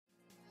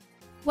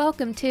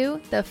Welcome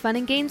to the Fun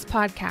and Gains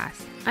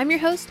Podcast. I'm your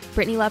host,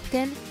 Brittany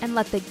Lupton, and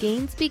let the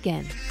gains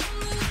begin.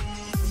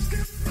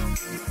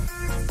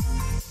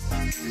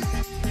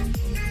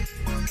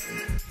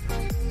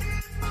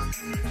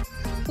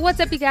 What's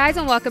up, you guys,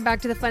 and welcome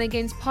back to the Fun and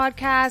Gains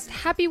Podcast.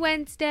 Happy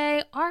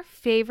Wednesday, our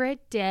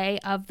favorite day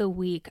of the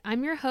week.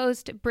 I'm your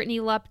host,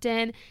 Brittany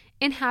Lupton,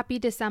 and happy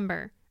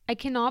December. I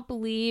cannot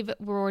believe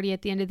we're already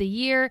at the end of the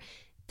year.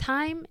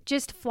 Time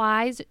just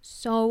flies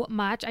so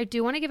much. I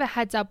do want to give a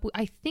heads up.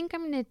 I think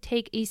I'm going to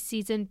take a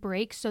season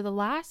break. So the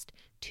last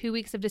 2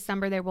 weeks of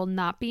December, there will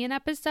not be an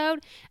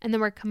episode. And then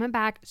we're coming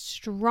back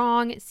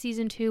strong,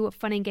 season 2 of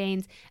Fun and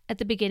Gains at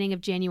the beginning of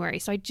January.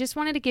 So I just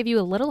wanted to give you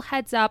a little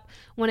heads up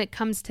when it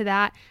comes to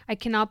that. I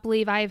cannot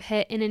believe I have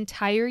hit an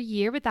entire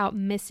year without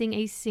missing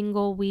a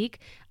single week.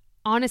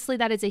 Honestly,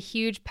 that is a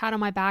huge pat on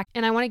my back.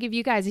 And I want to give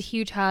you guys a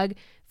huge hug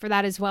for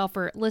that as well,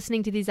 for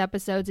listening to these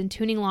episodes and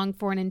tuning along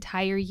for an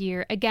entire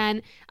year.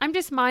 Again, I'm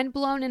just mind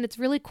blown, and it's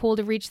really cool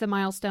to reach the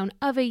milestone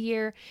of a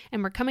year.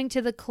 And we're coming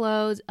to the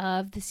close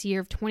of this year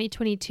of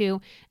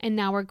 2022, and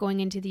now we're going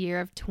into the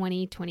year of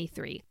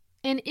 2023.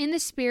 And in the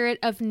spirit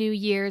of New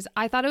Year's,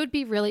 I thought it would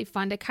be really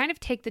fun to kind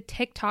of take the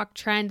TikTok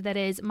trend that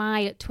is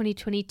my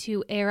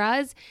 2022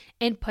 eras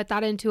and put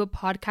that into a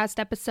podcast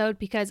episode,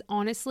 because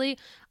honestly,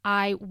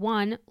 I,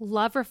 one,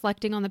 love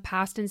reflecting on the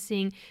past and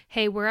seeing,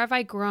 hey, where have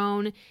I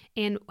grown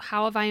and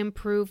how have I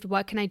improved?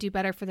 What can I do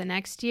better for the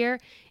next year?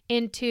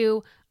 And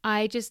two,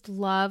 I just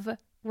love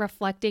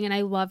reflecting and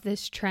I love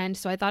this trend.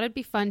 So I thought it'd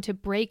be fun to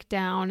break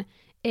down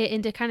it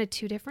into kind of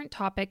two different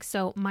topics.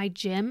 So my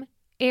gym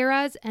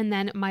eras and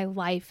then my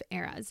life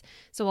eras.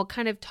 So we'll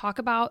kind of talk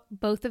about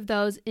both of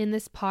those in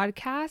this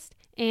podcast,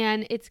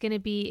 and it's going to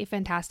be a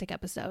fantastic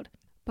episode.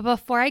 But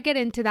before I get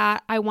into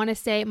that, I want to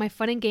say my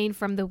fun and gain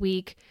from the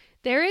week.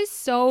 There is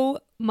so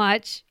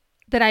much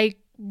that I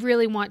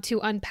really want to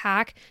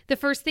unpack. The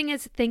first thing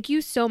is, thank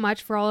you so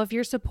much for all of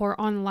your support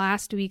on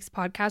last week's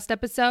podcast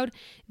episode.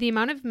 The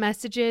amount of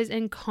messages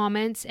and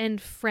comments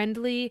and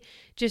friendly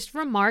just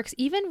remarks,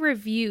 even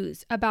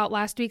reviews about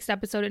last week's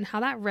episode and how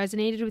that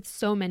resonated with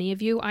so many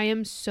of you. I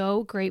am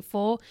so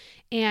grateful,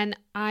 and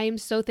I'm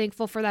so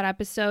thankful for that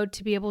episode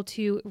to be able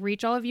to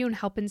reach all of you and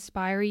help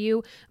inspire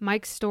you.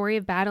 Mike's story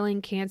of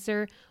battling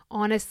cancer,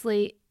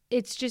 honestly,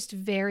 it's just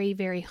very,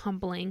 very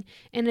humbling,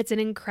 and it's an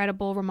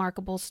incredible,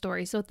 remarkable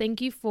story. So thank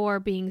you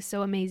for being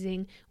so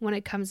amazing when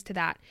it comes to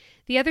that.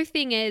 The other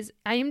thing is,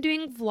 I am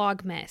doing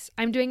Vlogmas.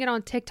 I'm doing it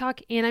on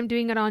TikTok and I'm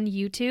doing it on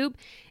YouTube,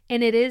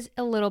 and it is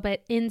a little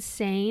bit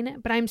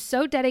insane, but I'm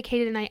so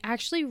dedicated and I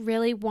actually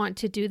really want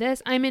to do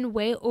this. I'm in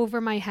way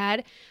over my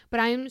head, but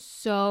I'm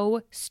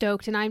so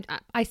stoked, and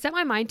I set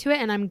my mind to it,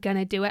 and I'm going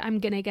to do it. I'm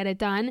going to get it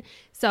done.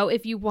 So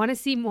if you want to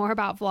see more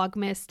about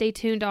Vlogmas, stay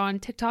tuned on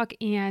TikTok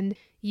and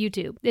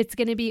YouTube. It's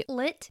going to be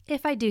lit,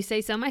 if I do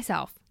say so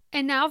myself.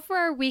 And now for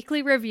our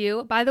weekly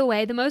review. By the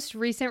way, the most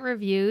recent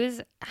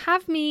reviews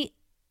have me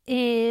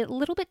a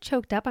little bit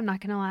choked up, I'm not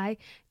going to lie.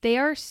 They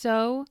are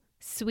so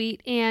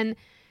sweet, and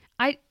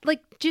I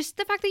like just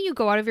the fact that you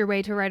go out of your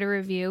way to write a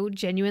review.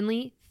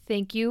 Genuinely,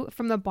 thank you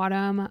from the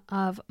bottom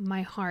of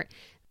my heart.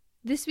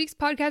 This week's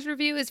podcast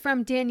review is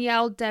from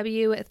Danielle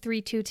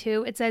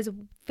W322. It says,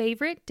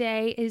 favorite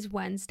day is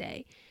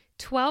Wednesday.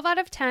 12 out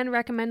of 10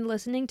 recommend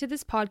listening to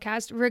this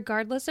podcast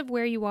regardless of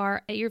where you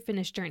are at your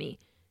fitness journey.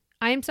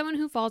 I am someone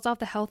who falls off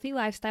the healthy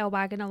lifestyle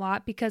wagon a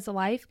lot because of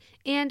life,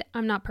 and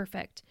I'm not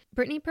perfect.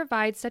 Brittany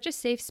provides such a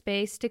safe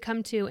space to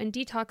come to and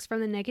detox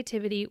from the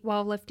negativity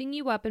while lifting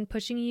you up and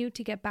pushing you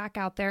to get back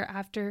out there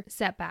after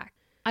setback.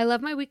 I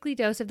love my weekly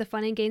dose of the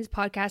Fun and Gains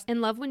podcast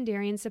and love when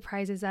Darian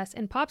surprises us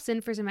and pops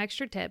in for some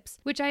extra tips,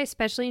 which I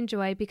especially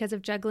enjoy because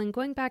of juggling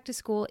going back to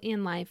school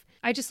and life.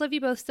 I just love you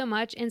both so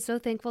much and so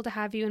thankful to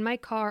have you in my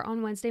car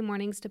on Wednesday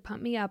mornings to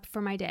pump me up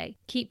for my day.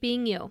 Keep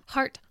being you.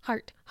 Heart,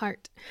 heart,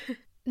 heart.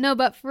 No,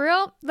 but for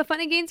real, the Fun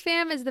and Gains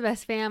fam is the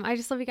best fam. I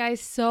just love you guys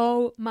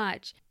so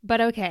much. But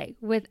okay,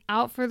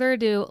 without further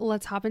ado,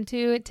 let's hop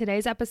into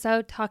today's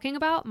episode talking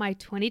about my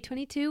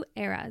 2022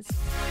 eras.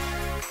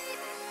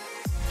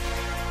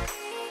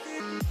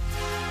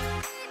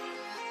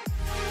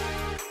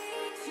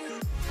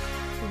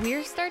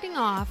 We're starting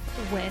off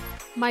with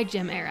my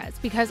gym eras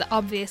because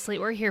obviously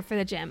we're here for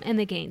the gym and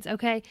the gains,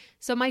 okay?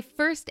 So my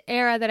first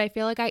era that I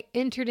feel like I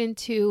entered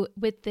into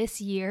with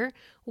this year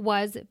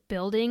was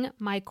building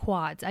my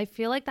quads. I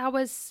feel like that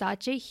was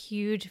such a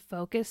huge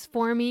focus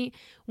for me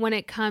when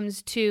it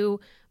comes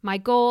to my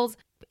goals.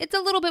 It's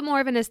a little bit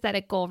more of an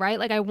aesthetic goal, right?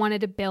 Like I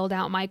wanted to build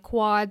out my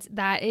quads.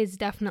 That is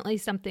definitely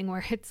something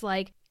where it's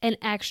like an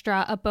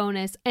extra, a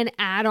bonus, an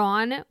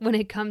add-on when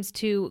it comes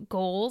to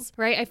goals,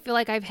 right? I feel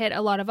like I've hit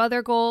a lot of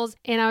other goals,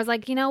 and I was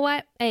like, you know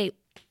what? Hey,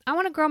 I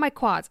want to grow my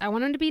quads. I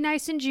want them to be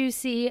nice and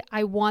juicy.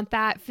 I want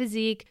that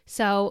physique.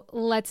 So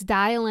let's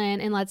dial in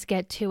and let's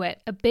get to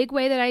it. A big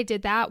way that I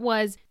did that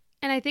was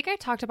And I think I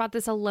talked about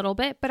this a little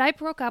bit, but I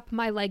broke up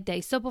my leg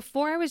day. So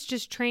before I was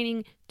just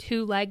training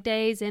 2 leg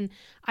days and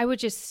I would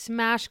just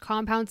smash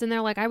compounds in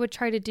there. Like I would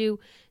try to do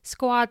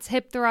squats,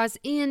 hip thrusts,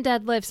 and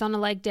deadlifts on a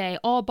leg day,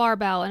 all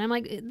barbell. And I'm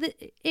like,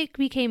 it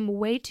became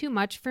way too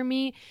much for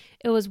me.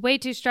 It was way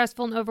too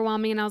stressful and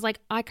overwhelming. And I was like,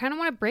 I kind of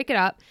want to break it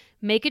up,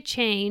 make a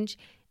change,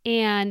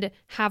 and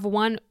have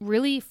one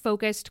really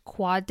focused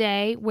quad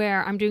day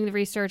where I'm doing the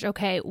research.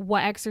 Okay,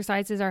 what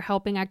exercises are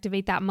helping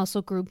activate that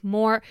muscle group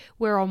more?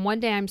 Where on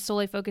one day I'm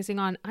solely focusing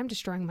on, I'm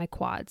destroying my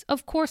quads.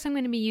 Of course, I'm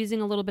going to be using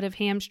a little bit of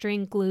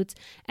hamstring, glutes,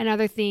 and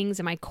other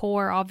things in my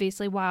core,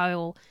 obviously,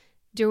 while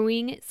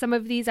doing some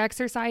of these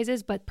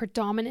exercises, but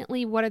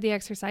predominantly, what are the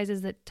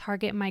exercises that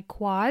target my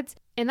quads?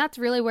 And that's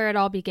really where it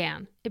all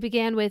began. It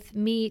began with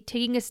me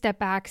taking a step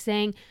back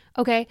saying,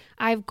 okay,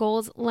 I have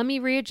goals. Let me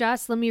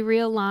readjust. Let me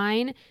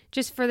realign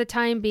just for the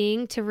time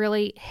being to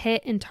really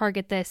hit and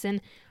target this.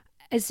 And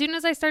as soon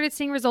as I started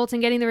seeing results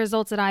and getting the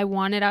results that I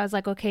wanted, I was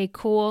like, okay,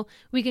 cool.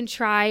 We can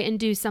try and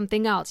do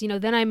something else.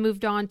 Then I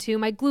moved on to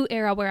my glute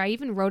era where I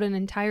even wrote an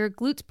entire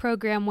glutes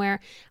program where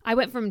I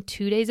went from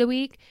 2 days a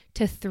week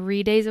to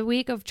 3 days a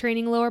week of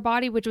training lower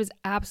body, which was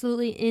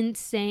absolutely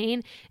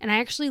insane. And I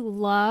actually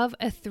love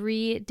a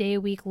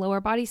 3-day-a-week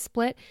lower body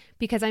split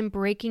because I'm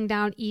breaking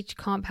down each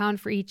compound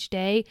for each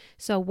day.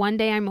 So one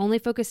day I'm only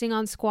focusing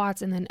on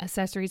squats and then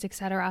accessories,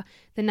 etc.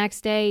 The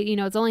next day,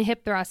 it's only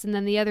hip thrusts, and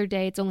then the other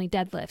day it's only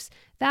deadlifts.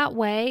 That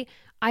way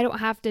I don't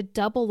have to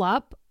double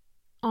up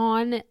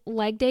on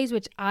leg days,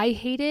 which I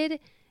hated.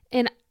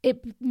 And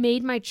it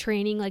made my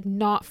training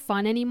not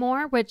fun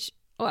anymore, which,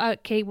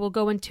 okay, we'll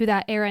go into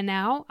that era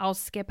now. I'll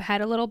skip ahead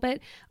a little bit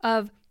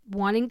of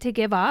wanting to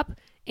give up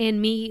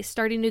and me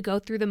starting to go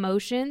through the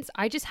motions.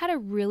 I just had a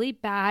really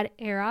bad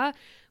era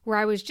where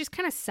I was just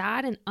kind of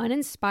sad and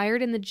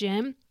uninspired in the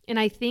gym. And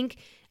I think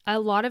a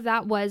lot of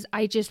that was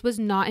I just was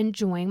not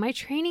enjoying my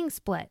training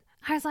split.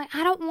 I was like,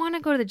 I don't want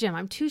to go to the gym.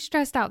 I'm too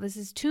stressed out. This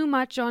is too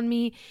much on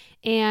me.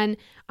 And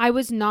I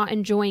was not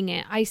enjoying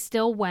it. I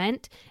still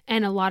went.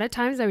 And a lot of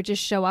times I would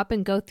just show up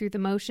and go through the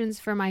motions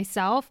for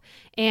myself.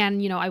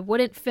 And, I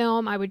wouldn't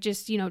film. I would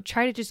just,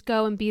 try to just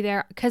go and be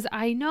there. Because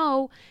I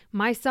know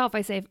myself,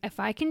 I say, if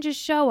I can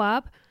just show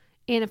up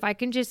and if I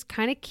can just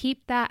kind of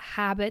keep that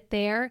habit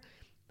there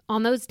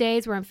on those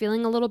days where I'm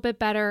feeling a little bit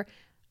better,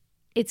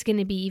 it's going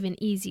to be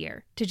even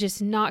easier to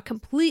just not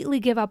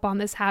completely give up on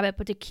this habit,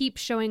 but to keep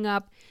showing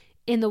up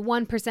in the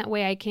 1%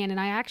 way I can. And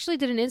I actually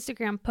did an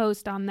Instagram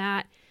post on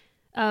that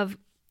of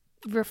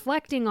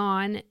reflecting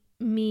on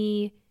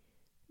me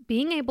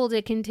being able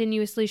to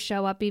continuously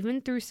show up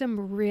even through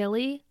some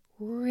really,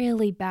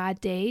 really bad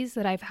days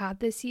that I've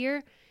had this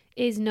year,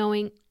 is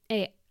knowing,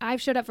 hey,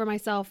 I've showed up for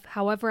myself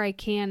however I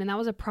can. And that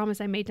was a promise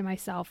I made to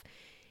myself.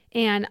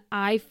 And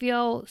I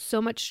feel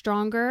so much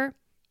stronger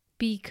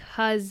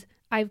because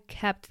I've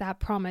kept that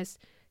promise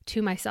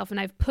to myself. And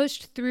I've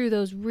pushed through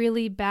those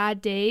really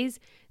bad days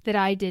that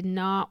I did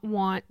not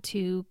want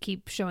to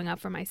keep showing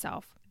up for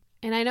myself.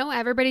 And I know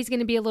everybody's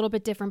going to be a little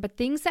bit different, but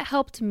things that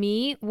helped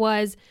me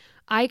was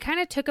I kind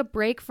of took a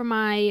break from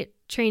my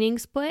training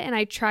split and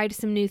I tried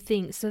some new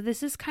things. So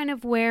this is kind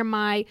of where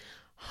my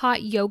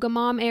hot yoga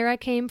mom era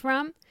came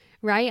from,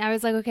 right? I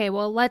was like, okay,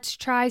 well, let's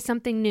try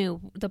something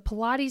new. The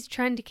Pilates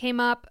trend came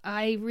up.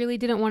 I really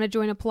didn't want to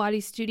join a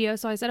Pilates studio.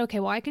 So I said, okay,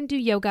 well, I can do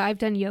yoga. I've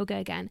done yoga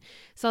again.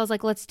 So I was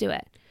like, let's do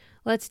it.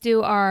 Let's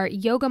do our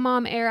yoga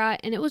mom era.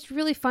 And it was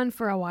really fun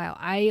for a while.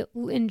 I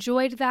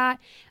enjoyed that.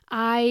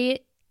 I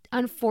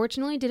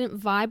unfortunately didn't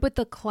vibe with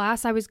the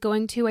class I was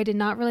going to. I did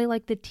not really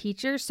like the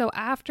teacher. So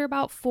after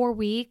about 4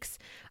 weeks,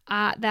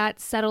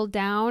 that settled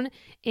down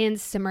and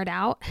simmered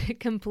out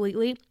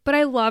completely. But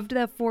I loved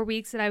the 4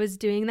 weeks that I was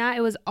doing that.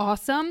 It was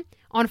awesome.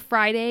 On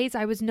Fridays,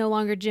 I was no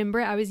longer Gym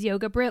Brit. I was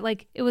Yoga Brit.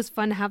 It was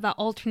fun to have that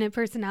alternate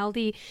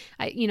personality.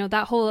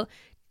 That whole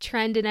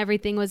trend and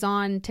everything was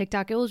on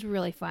TikTok. It was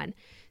really fun.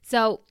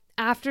 So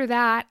after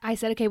that, I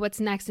said, okay, what's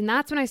next? And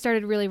that's when I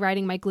started really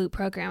writing my glute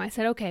program. I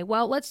said, okay,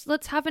 well,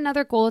 let's have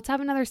another goal. Let's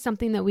have another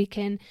something that we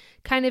can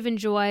kind of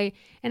enjoy.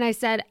 And I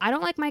said, I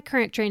don't like my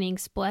current training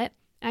split.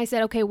 I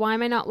said, okay, why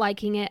am I not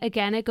liking it?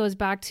 Again, it goes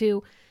back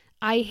to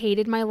I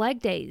hated my leg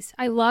days.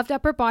 I loved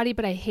upper body,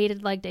 but I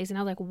hated leg days. And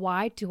I was like,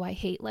 why do I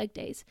hate leg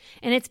days?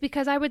 And it's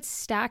because I would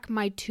stack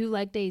my 2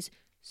 leg days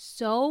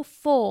so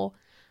full,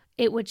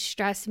 it would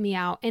stress me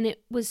out. And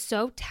it was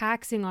so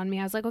taxing on me.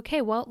 I was like,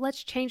 okay, well,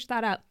 let's change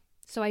that up.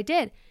 So I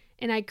did.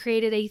 And I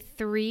created a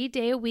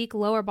 3-day-a-week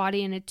lower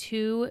body and a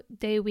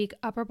 2-day-a-week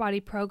upper body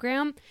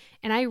program.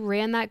 And I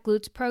ran that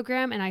glutes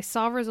program and I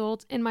saw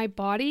results in my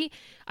body.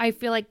 I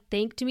feel like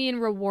thanked me and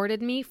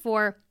rewarded me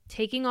for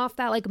taking off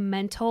that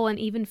mental and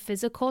even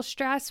physical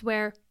stress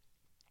where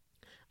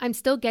I'm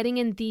still getting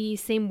in the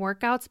same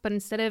workouts, but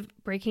instead of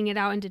breaking it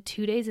out into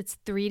 2 days, it's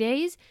 3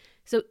 days.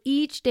 So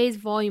each day's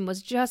volume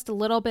was just a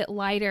little bit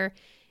lighter.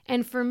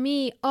 And for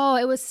me,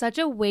 it was such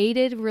a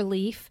weighted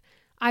relief.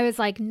 I was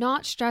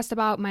not stressed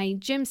about my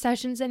gym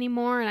sessions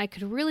anymore, and I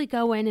could really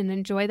go in and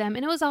enjoy them.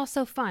 And it was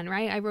also fun,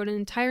 right? I wrote an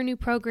entire new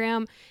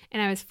program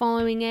and I was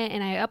following it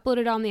and I uploaded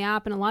it on the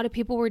app and a lot of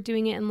people were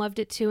doing it and loved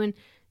it too. And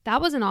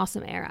That was an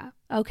awesome era,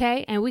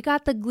 okay? And we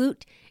got the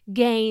glute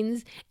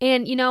gains.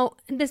 And,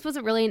 this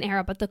wasn't really an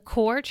era, but the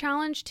core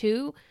challenge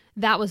too,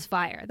 that was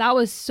fire. That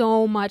was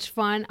so much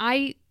fun.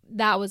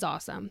 That was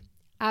awesome.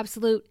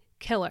 Absolute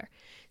killer.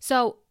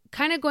 So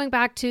kind of going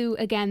back to,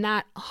 again,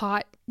 that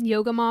hot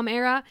yoga mom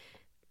era,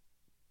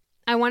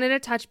 I wanted to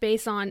touch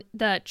base on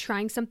the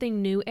trying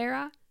something new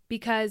era,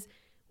 because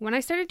when I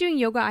started doing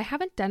yoga, I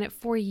haven't done it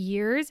for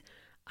years.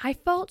 I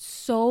felt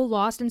so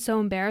lost and so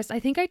embarrassed. I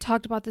think I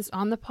talked about this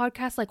on the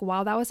podcast, like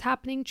while that was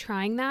happening,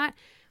 trying that.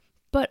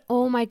 But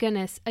oh my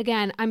goodness,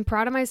 again, I'm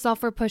proud of myself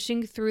for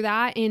pushing through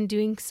that and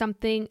doing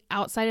something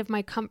outside of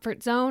my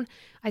comfort zone.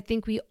 I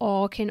think we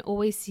all can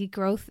always see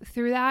growth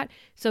through that.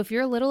 So if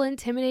you're a little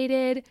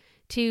intimidated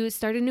to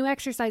start a new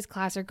exercise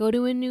class or go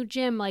to a new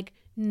gym, like,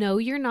 no,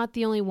 you're not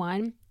the only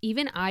one.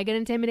 Even I get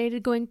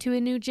intimidated going to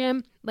a new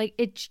gym. Like,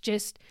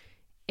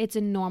 it's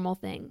a normal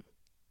thing.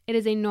 It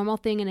is a normal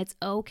thing, and it's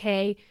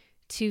okay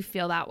to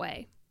feel that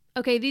way.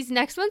 Okay, these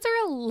next ones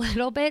are a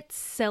little bit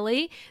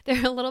silly.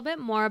 They're a little bit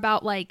more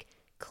about like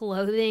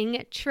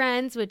clothing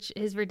trends, which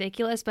is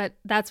ridiculous, but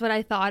that's what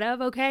I thought of,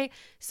 okay?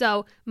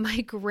 So my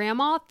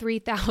grandma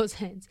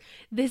 3000s.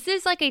 This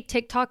is like a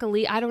TikTok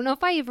elite. I don't know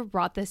if I ever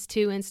brought this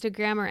to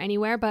Instagram or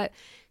anywhere, but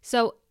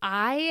so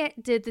I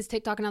did this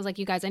TikTok and I was like,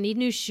 you guys, I need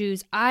new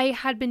shoes. I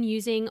had been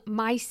using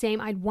I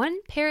had one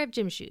pair of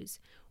gym shoes.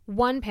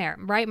 One pair,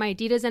 right? My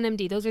Adidas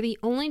NMD. Those are the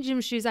only gym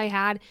shoes I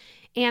had.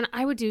 And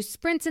I would do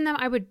sprints in them.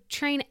 I would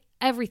train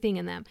everything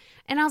in them.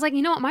 And I was like,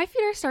 you know what? My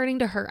feet are starting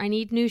to hurt. I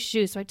need new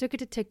shoes. So I took it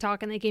to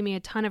TikTok and they gave me a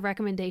ton of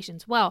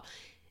recommendations. Well,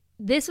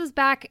 this was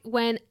back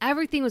when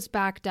everything was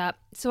backed up.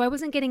 So I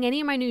wasn't getting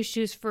any of my new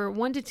shoes for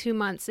 1 to 2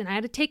 months, and I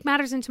had to take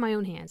matters into my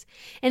own hands.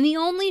 And the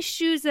only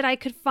shoes that I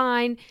could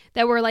find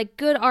that were like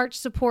good arch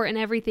support and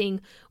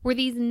everything were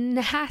these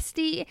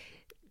nasty,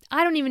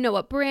 I don't even know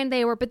what brand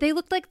they were, but they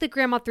looked like the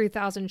Grandma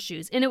 3000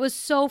 shoes. And it was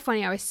so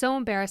funny. I was so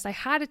embarrassed. I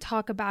had to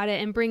talk about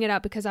it and bring it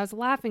up because I was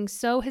laughing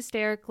so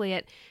hysterically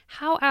at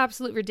how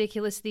absolutely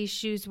ridiculous these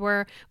shoes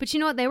were. But you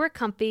know what? They were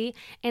comfy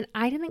and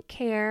I didn't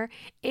care.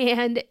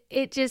 And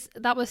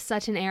that was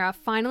such an era.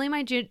 Finally,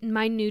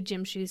 my new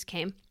gym shoes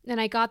came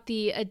and I got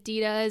the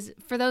Adidas.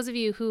 For those of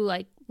you who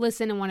like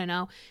listen and want to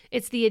know,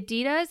 it's the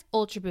Adidas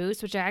Ultra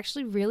Boost, which I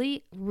actually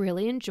really,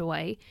 really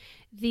enjoy.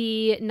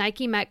 The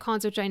Nike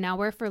Metcons, which I now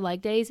wear for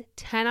leg days,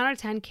 10 out of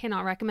 10,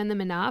 cannot recommend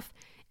them enough.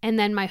 And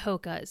then my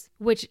Hokas,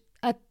 which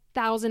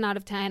 1,000 out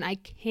of 10, I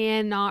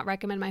cannot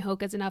recommend my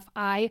Hokas enough.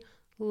 I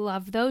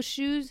love those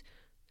shoes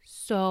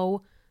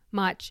so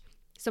much.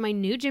 So my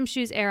new gym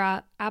shoes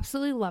era,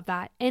 absolutely love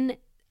that. And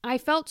I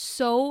felt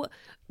so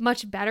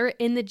much better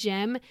in the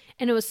gym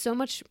and it was so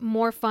much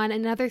more fun.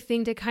 Another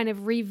thing to kind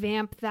of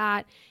revamp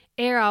that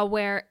era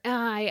where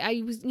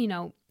I was,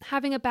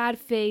 having a bad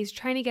phase,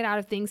 trying to get out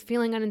of things,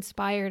 feeling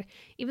uninspired,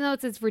 even though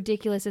it's as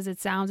ridiculous as it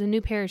sounds, a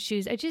new pair of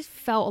shoes, I just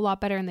felt a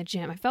lot better in the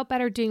gym. I felt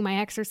better doing my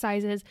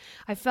exercises.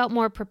 I felt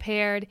more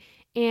prepared,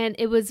 and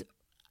it was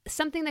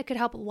something that could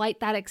help light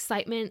that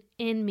excitement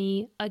in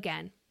me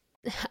again.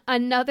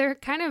 Another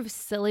kind of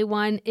silly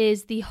one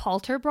is the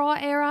halter bra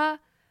era.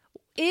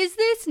 Is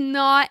this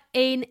not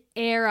an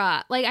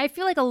era? Like, I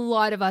feel like a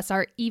lot of us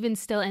are even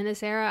still in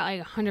this era.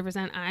 Like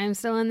 100% I am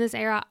still in this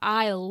era.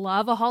 I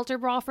love a halter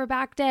bra for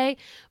back day,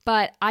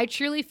 but I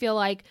truly feel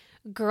like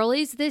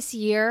girlies this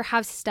year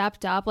have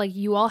stepped up. Like,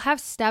 you all have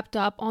stepped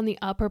up on the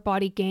upper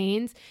body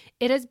gains.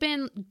 It has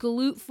been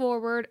glute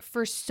forward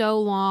for so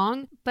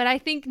long, but I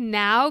think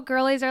now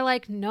girlies are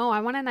like, no, I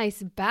want a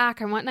nice back.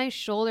 I want nice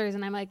shoulders.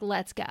 And I'm like,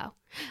 let's go.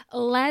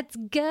 Let's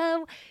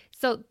go.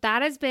 So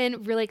that has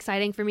been really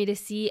exciting for me to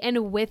see.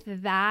 And with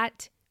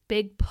that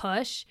big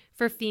push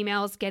for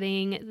females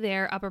getting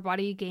their upper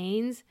body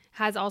gains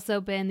has also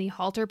been the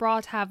halter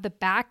bra, to have the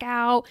back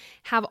out,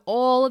 have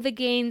all of the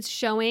gains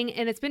showing.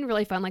 And it's been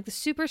really fun. Like, the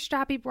super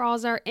strappy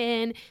bras are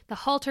in, the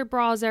halter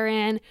bras are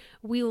in.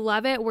 We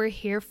love it. We're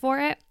here for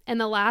it.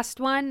 And the last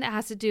one that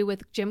has to do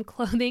with gym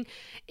clothing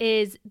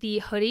is the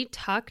hoodie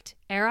tucked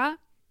era.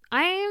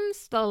 I am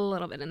still a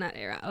little bit in that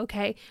era,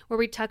 okay, where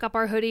we tuck up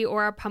our hoodie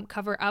or our pump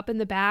cover up in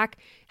the back.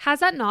 Has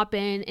that not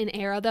been an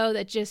era, though,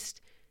 that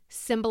just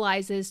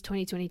symbolizes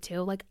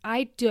 2022? Like,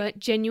 I do it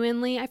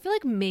genuinely. I feel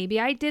like maybe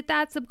I did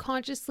that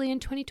subconsciously in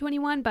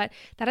 2021, but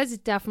that has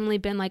definitely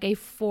been like a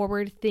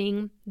forward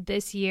thing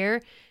this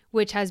year,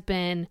 which has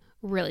been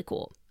really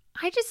cool.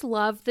 I just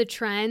love the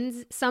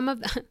trends, some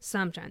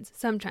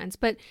trends,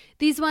 but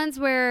these ones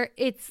where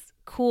it's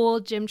cool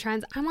gym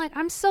trends, I'm like,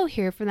 I'm so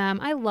here for them.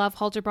 I love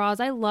halter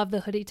bras. I love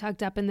the hoodie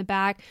tucked up in the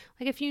back.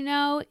 Like, if you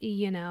know,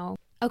 you know.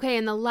 Okay,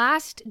 and the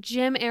last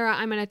gym era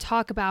I'm going to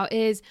talk about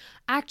is,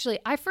 actually,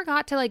 I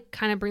forgot to like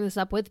kind of bring this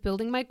up with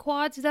building my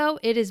quads though.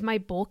 It is my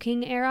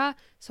bulking era.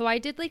 So I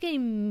did like a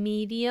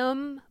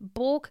medium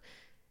bulk.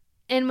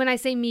 And when I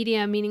say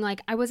medium, meaning like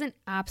I wasn't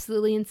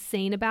absolutely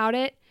insane about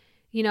it,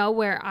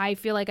 where I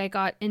feel like I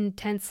got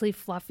intensely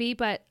fluffy,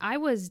 but I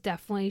was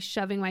definitely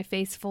shoving my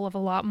face full of a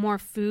lot more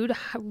food,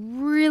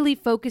 really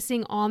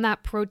focusing on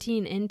that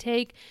protein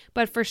intake,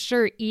 but for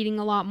sure eating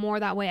a lot more.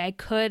 That way I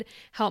could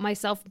help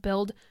myself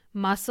build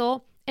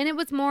muscle. And it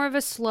was more of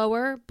a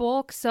slower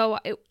bulk. So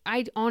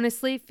I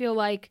honestly feel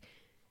like,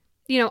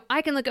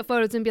 I can look at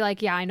photos and be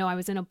like, yeah, I know I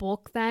was in a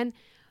bulk then.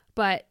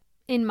 But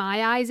in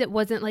my eyes, it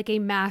wasn't like a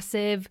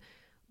massive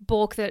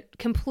bulk that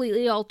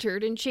completely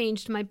altered and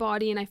changed my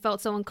body and I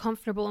felt so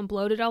uncomfortable and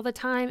bloated all the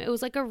time. It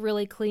was like a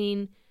really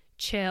clean,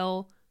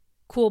 chill,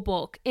 cool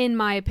bulk, in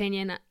my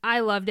opinion. I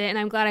loved it and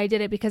I'm glad I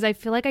did it because I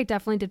feel like I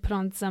definitely did put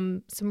on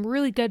some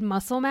really good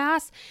muscle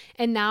mass.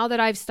 And now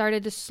that I've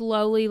started to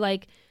slowly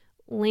like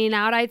lean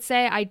out, I'd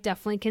say I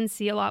definitely can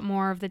see a lot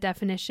more of the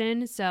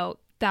definition. So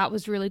that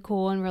was really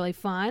cool and really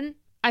fun.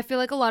 I feel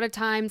like a lot of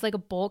times like a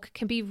bulk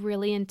can be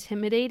really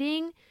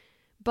intimidating,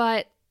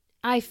 but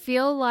I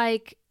feel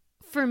like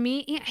for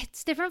me,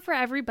 it's different for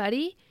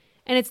everybody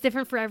and it's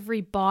different for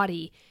every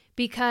body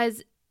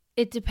because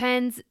it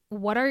depends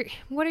what are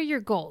your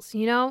goals,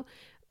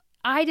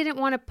 I didn't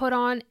want to put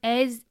on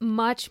as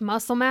much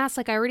muscle mass.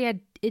 Like I already had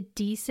a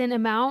decent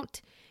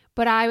amount,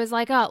 but I was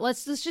like, oh,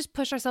 let's just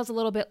push ourselves a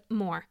little bit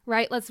more,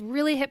 right? Let's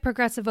really hit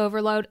progressive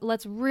overload.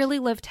 Let's really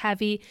lift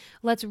heavy.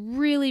 Let's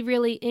really,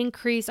 really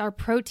increase our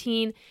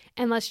protein.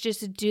 And let's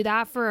just do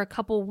that for a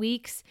couple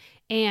weeks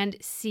and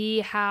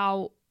see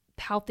how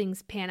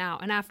things pan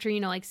out. And after,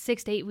 like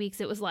 6 to 8 weeks,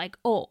 it was like,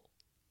 oh,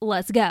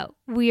 let's go.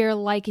 We are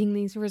liking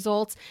these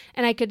results.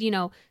 And I could,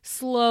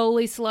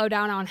 slowly slow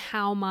down on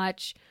how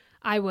much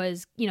I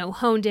was,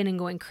 honed in and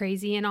going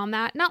crazy and on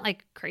that. Not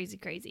like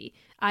crazy.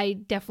 I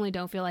definitely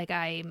don't feel like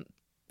I'm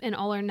an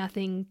all or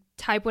nothing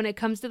type when it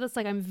comes to this.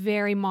 Like I'm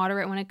very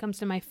moderate when it comes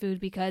to my food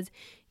because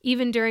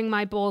even during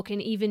my bulk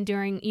and even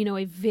during,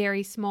 a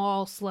very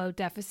small, slow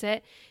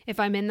deficit, if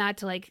I'm in that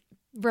to like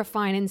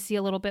refine and see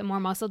a little bit more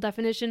muscle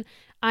definition,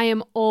 I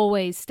am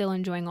always still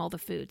enjoying all the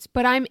foods.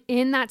 But I'm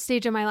in that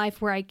stage of my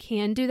life where I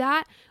can do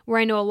that, where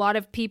I know a lot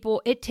of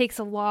people, it takes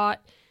a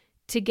lot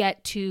to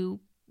get to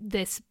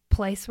this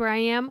place where I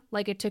am.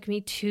 Like it took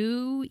me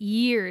 2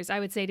 years, I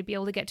would say, to be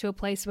able to get to a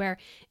place where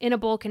in a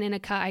bulk and in a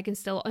cut, I can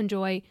still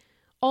enjoy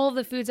all of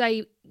the foods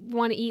I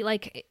want to eat.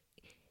 Like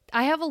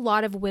I have a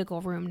lot of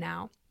wiggle room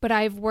now, but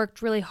I've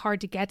worked really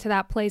hard to get to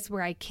that place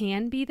where I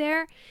can be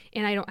there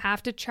and I don't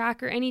have to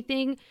track or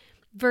anything.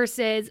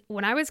 Versus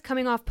when I was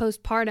coming off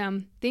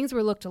postpartum, things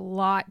looked a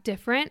lot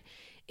different.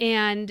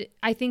 And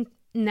I think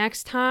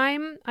next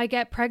time I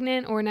get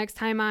pregnant or next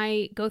time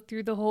I go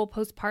through the whole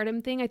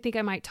postpartum thing, I think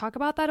I might talk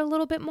about that a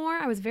little bit more.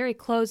 I was very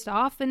closed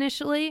off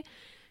initially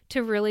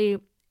to really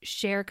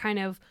share kind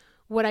of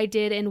what I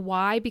did and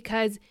why,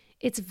 because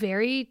it's a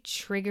very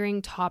triggering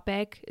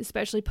topic,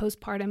 especially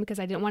postpartum, because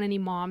I didn't want any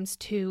moms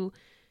to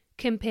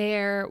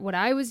compare what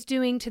I was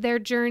doing to their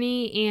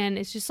journey, and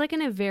it's just like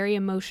a very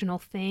emotional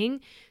thing.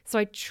 So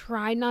I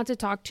tried not to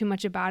talk too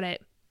much about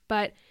it,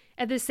 but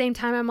at the same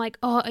time, I'm like,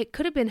 oh, it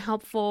could have been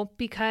helpful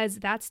because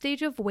that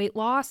stage of weight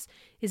loss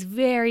is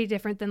very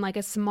different than like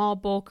a small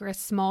bulk or a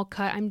small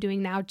cut I'm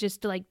doing now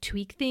just to like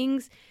tweak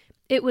things.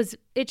 It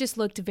just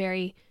looked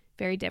very,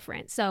 very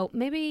different. So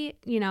maybe,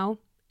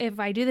 if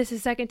I do this a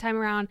second time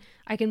around,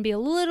 I can be a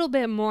little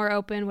bit more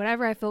open,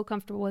 whatever I feel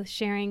comfortable with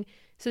sharing,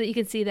 so that you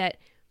can see that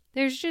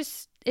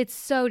it's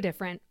so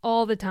different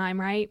all the time,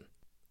 right?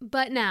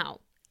 But now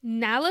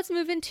let's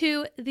move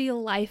into the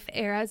life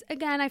eras.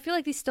 Again, I feel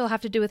like these still have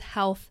to do with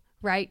health,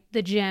 right?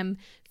 The gym,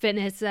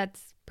 fitness,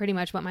 that's pretty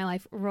much what my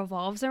life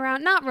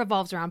not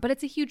revolves around, but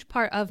it's a huge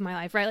part of my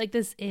life, right? Like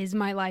this is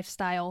my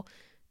lifestyle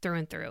through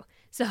and through.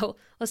 So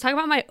let's talk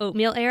about my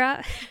oatmeal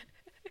era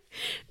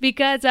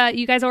because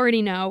you guys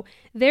already know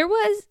there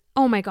was,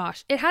 oh my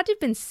gosh, it had to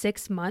have been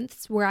 6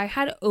 months where I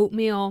had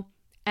oatmeal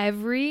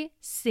every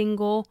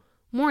single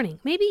morning,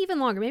 maybe even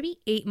longer, maybe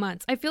 8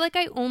 months. I feel like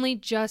I only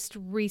just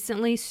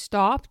recently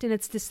stopped and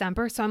it's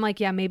December. So I'm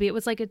like, yeah, maybe it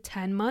was like a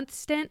 10-month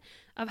stint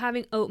of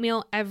having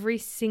oatmeal every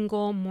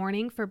single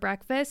morning for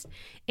breakfast.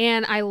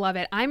 And I love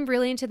it. I'm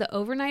really into the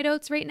overnight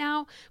oats right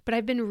now, but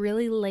I've been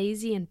really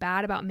lazy and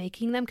bad about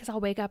making them because I'll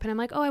wake up and I'm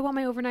like, oh, I want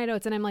my overnight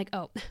oats. And I'm like,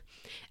 oh,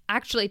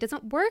 actually, it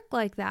doesn't work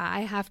like that.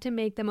 I have to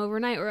make them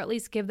overnight or at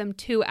least give them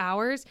 2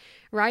 hours,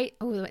 right?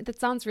 Oh, that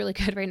sounds really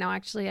good right now.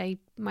 Actually, I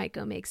might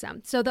go make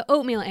some. So the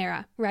oatmeal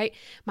era, right?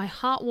 My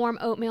hot, warm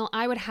oatmeal,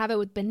 I would have it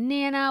with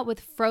banana, with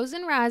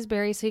frozen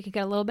raspberry, so you could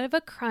get a little bit of a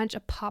crunch, a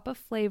pop of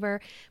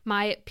flavor.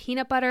 My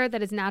peanut butter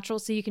that is natural,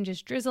 so you can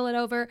just drizzle it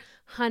over,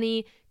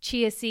 honey,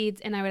 chia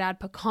seeds, and I would add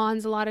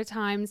pecans a lot of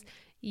times.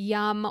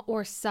 Yum,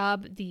 or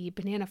sub the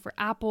banana for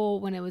apple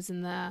when it was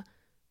in the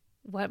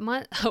what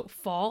month? Oh,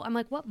 fall. I'm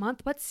like, what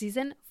month? What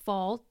season?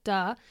 Fall,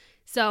 duh.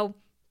 So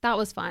that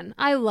was fun.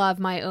 I love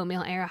my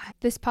oatmeal era.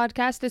 This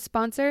podcast is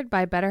sponsored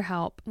by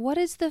BetterHelp. What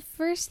is the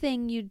first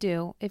thing you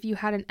do if you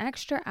had an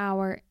extra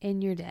hour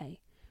in your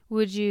day?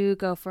 Would you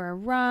go for a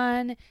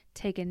run,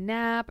 take a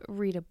nap,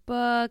 read a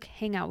book,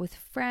 hang out with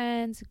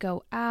friends,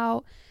 go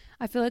out?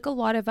 I feel like a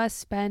lot of us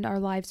spend our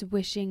lives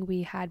wishing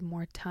we had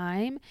more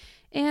time.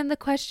 And the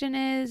question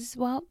is,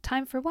 well,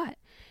 time for what?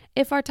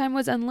 If our time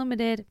was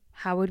unlimited,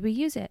 how would we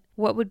use it?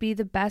 What would be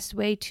the best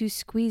way to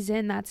squeeze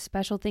in that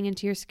special thing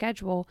into your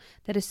schedule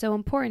that is so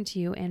important to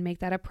you and make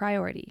that a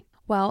priority?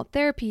 Well,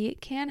 therapy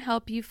can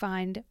help you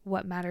find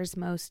what matters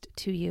most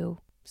to you.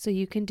 so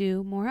you can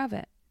do more of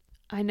it.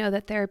 I know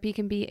that therapy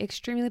can be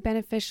extremely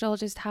beneficial.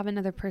 Just have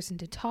another person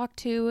to talk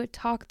to,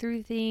 talk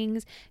through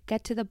things,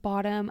 get to the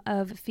bottom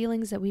of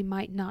feelings that we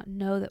might not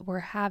know that we're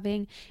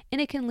having,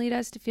 and it can lead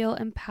us to feel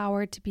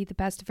empowered to be the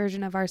best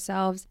version of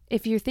ourselves.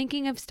 If you're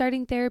thinking of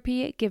starting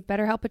therapy, give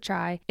BetterHelp a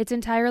try. It's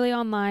entirely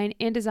online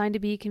and designed to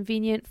be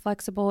convenient,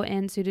 flexible,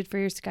 and suited for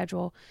your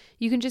schedule.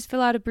 You can just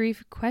fill out a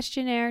brief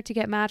questionnaire to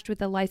get matched with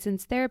a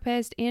licensed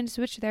therapist and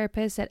switch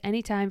therapists at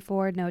any time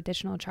for no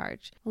additional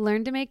charge.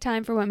 Learn to make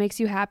time for what makes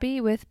you happy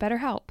with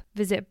BetterHelp.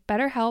 Visit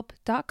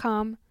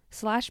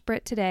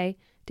betterhelp.com/Brit today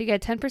to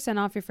get 10%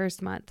 off your first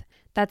month.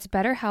 That's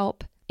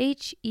BetterHelp,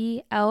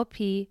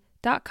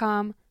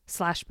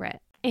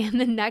 HELP.com/Brit. And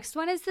the next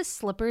one is the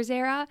slippers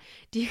era.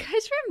 Do you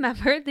guys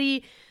remember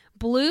the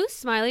blue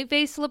smiley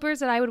face slippers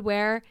that I would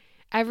wear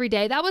every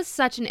day? That was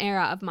such an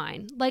era of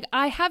mine. Like,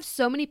 I have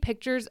so many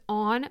pictures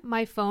on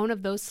my phone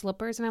of those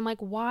slippers, and I'm like,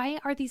 why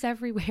are these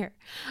everywhere?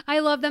 I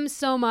love them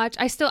so much.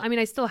 I still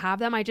have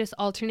them. I just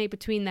alternate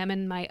between them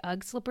and my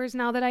UGG slippers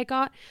now that I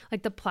got,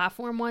 like the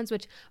platform ones,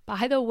 which,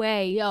 by the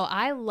way,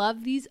 I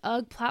love these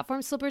UGG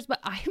platform slippers,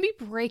 but I can be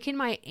breaking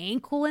my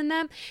ankle in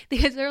them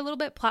because they're a little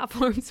bit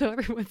platform. So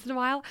every once in a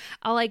while,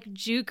 I'll like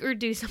juke or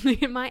do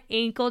something and my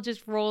ankle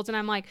just rolls, and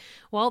I'm like,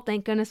 well,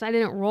 thank goodness I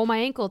didn't roll my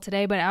ankle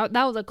today, but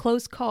that was a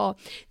close call.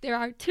 There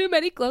are too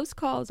many close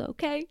calls,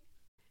 okay?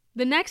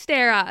 The next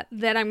era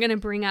that I'm going to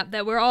bring up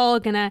that we're all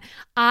going to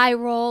eye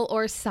roll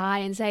or sigh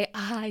and say,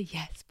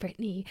 yes,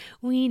 Brittany,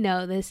 we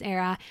know this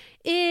era,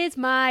 is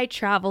my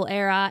travel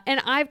era. And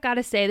I've got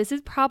to say, this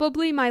is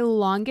probably my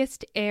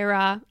longest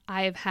era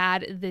I've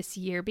had this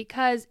year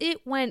because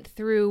it went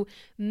through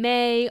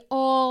May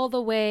all the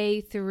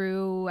way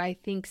through, I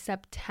think,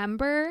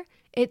 September.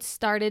 It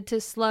started to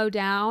slow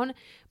down,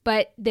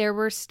 but there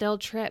were still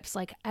trips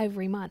like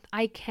every month.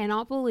 I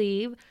cannot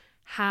believe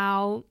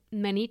how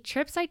many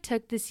trips I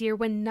took this year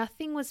when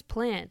nothing was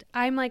planned.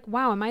 I'm like,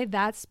 wow, am I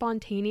that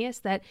spontaneous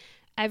that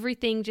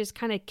everything just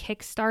kind of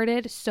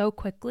kick-started so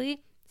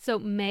quickly? So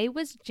May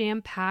was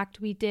jam-packed.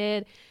 We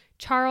did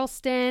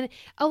Charleston.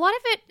 A lot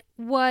of it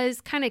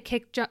was kind of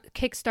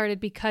kick-started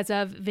because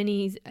of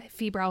Vinny's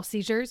febrile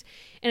seizures,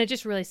 and it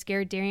just really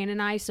scared Darian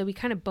and I, so we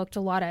kind of booked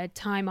a lot of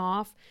time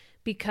off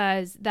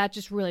because that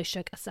just really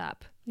shook us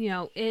up.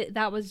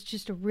 That was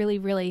just a really,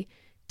 really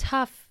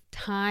tough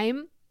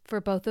time for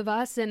both of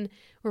us, and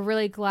we're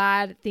really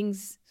glad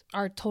things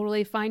are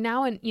totally fine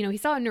now. And, he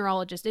saw a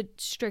neurologist.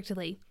 It's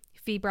strictly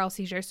febrile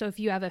seizure. So if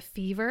you have a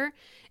fever,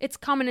 it's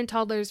common in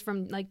toddlers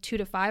from like 2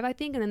 to 5, I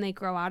think, and then they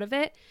grow out of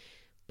it.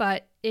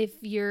 But if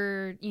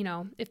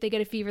if they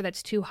get a fever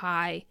that's too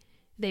high,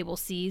 they will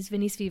seize.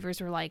 Vinny's fevers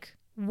were like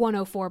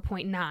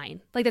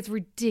 104.9. Like, that's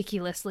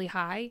ridiculously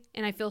high.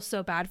 And I feel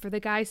so bad for the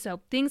guy.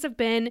 So things have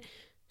been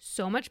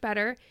so much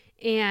better.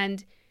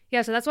 And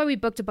yeah, so that's why we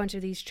booked a bunch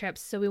of these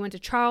trips. So we went to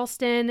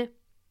Charleston,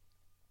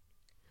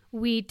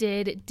 we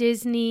did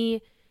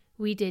Disney,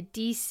 we did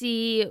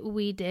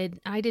DC,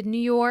 I did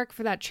New York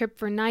for that trip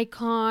for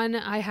Nikon.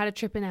 I had a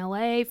trip in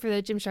LA for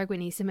the Gymshark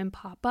Whitney Simmons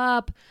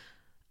pop-up.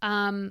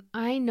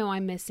 I know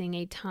I'm missing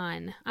a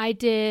ton. I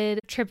did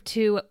a trip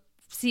to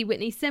see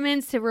Whitney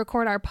Simmons to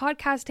record our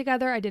podcast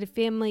together. I did a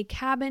family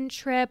cabin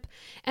trip,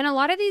 and a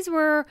lot of these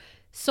were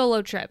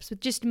solo trips with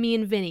just me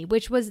and Vinny,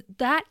 which was,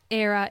 that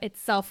era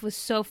itself was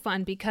so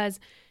fun because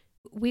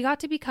we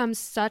got to become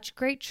such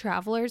great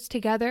travelers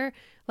together.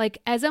 Like,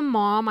 as a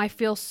mom, I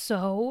feel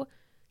so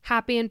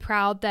happy and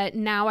proud that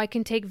now I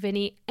can take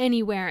Vinny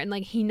anywhere, and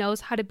like, he knows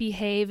how to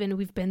behave, and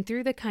we've been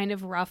through the kind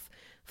of rough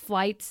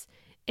flights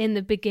in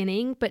the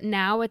beginning, but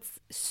now it's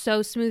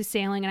so smooth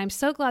sailing, and I'm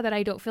so glad that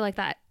I don't feel like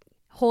that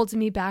holds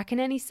me back in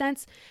any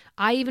sense.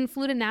 I even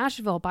flew to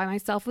Nashville by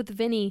myself with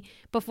Vinny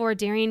before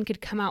Darian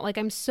could come out. Like,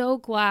 I'm so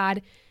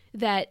glad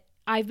that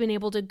I've been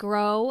able to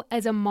grow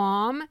as a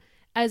mom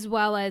as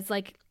well as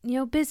like,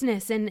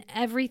 business and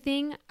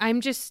everything.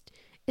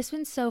 It's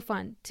been so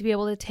fun to be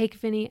able to take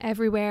Vinny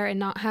everywhere and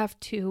not have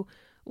to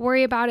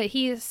worry about it.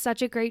 He is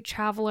such a great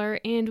traveler,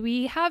 and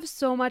we have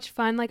so much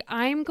fun. Like,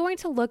 I'm going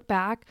to look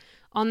back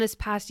on this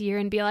past year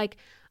and be like,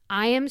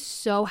 I am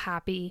so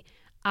happy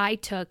I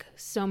took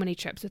so many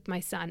trips with my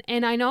son.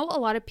 And I know a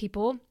lot of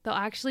people, they'll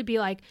actually be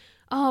like,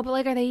 oh, but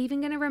like, are they even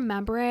going to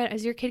remember it?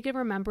 Is your kid going to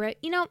remember it?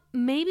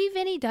 Maybe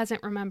Vinny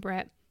doesn't remember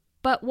it,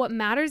 but what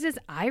matters is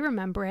I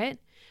remember it.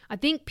 I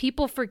think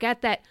people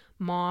forget that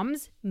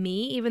moms,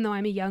 me, even though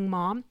I'm a young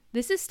mom,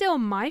 this is still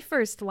my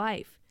first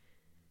life.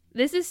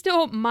 This is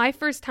still my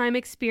first time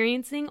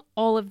experiencing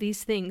all of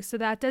these things. So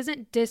that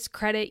doesn't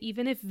discredit,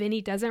 even if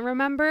Vinny doesn't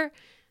remember,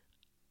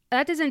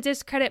 that doesn't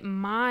discredit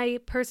my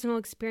personal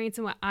experience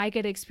and what I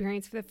get to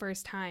experience for the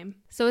first time.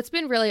 So it's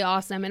been really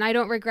awesome, and I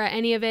don't regret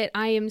any of it.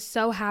 I am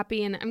so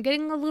happy, and I'm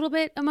getting a little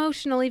bit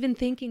emotional even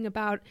thinking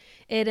about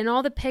it and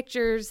all the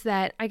pictures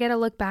that I get to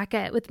look back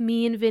at with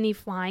me and Vinny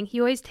flying.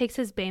 He always takes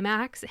his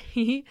Baymax.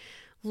 He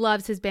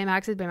loves his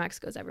Baymax. His Baymax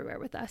goes everywhere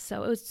with us,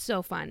 so it was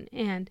so fun,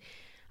 and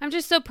I'm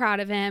just so proud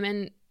of him,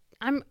 and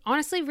I'm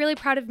honestly really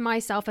proud of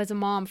myself as a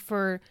mom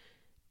for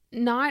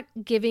not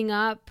giving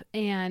up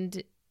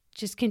and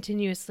just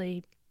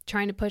continuously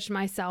trying to push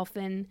myself.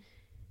 And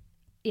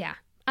yeah,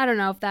 I don't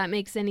know if that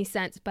makes any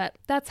sense, but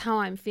that's how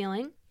I'm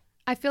feeling.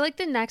 I feel like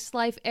the next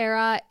life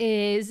era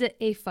is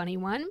a funny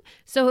one.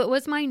 So it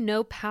was my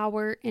no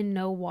power and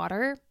no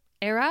water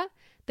era.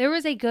 There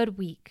was a good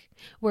week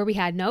where we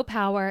had no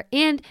power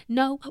and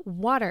no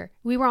water.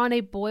 We were on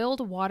a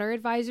boiled water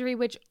advisory,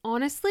 which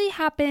honestly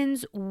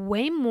happens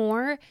way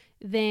more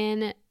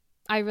than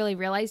I really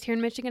realized here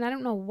in Michigan. I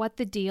don't know what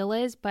the deal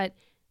is, but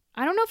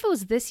I don't know if it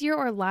was this year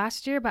or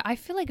last year, but I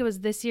feel like it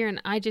was this year,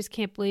 and I just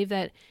can't believe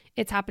that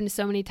it's happened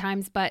so many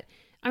times. But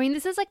I mean,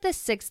 this is like the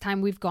 6th time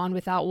we've gone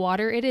without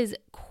water. It is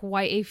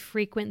quite a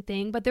frequent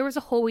thing, but there was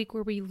a whole week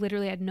where we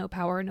literally had no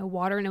power, no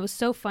water, and it was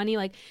so funny.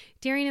 Like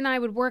Darian and I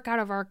would work out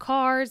of our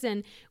cars,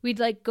 and we'd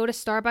like go to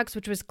Starbucks,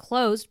 which was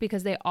closed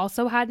because they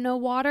also had no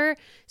water.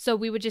 So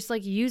we would just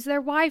like use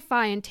their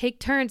Wi-Fi and take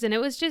turns, and it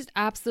was just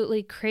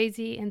absolutely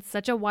crazy and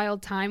such a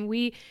wild time.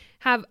 We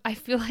have, I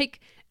feel like,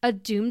 a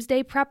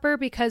doomsday prepper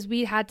because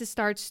we had to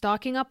start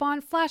stocking up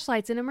on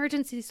flashlights and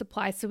emergency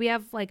supplies. So we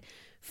have like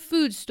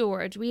food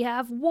storage, we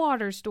have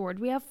water storage,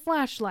 we have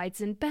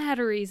flashlights and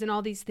batteries and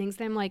all these things.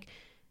 And I'm like,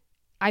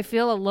 I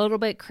feel a little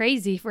bit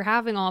crazy for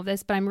having all of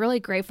this, but I'm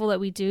really grateful that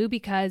we do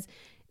because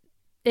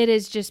it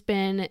has just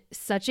been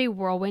such a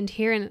whirlwind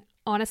here. And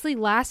honestly,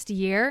 last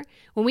year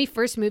when we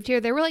first moved here,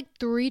 there were like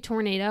 3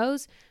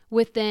 tornadoes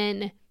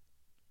within,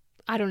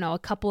 I don't know, a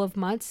couple of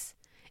months.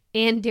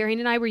 And Darian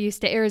and I were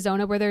used to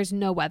Arizona where there's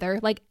no weather.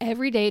 Like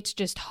every day it's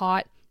just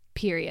hot,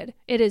 period.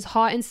 It is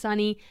hot and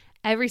sunny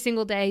every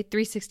single day,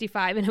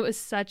 365. And it was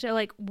such a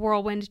like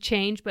whirlwind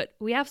change, but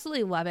we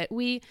absolutely love it.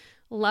 We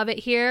love it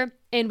here.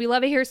 And we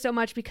love it here so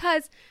much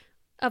because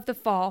of the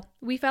fall.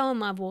 We fell in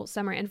love, well,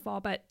 summer and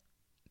fall, but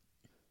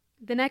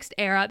the next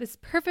era, this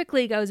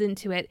perfectly goes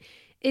into it,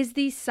 is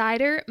the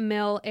cider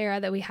mill era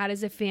that we had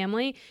as a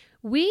family.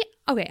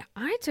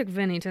 I took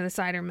Vinny to the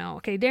cider mill.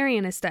 Okay,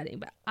 Darian is studying,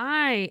 but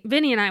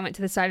Vinny and I went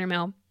to the cider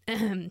mill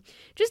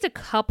just a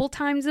couple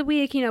times a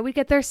week. You know, we'd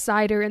get their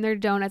cider and their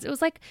donuts. It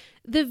was like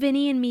the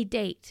Vinny and me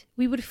date.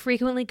 We would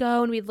frequently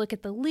go and we'd look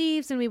at the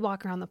leaves and we'd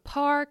walk around the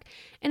park,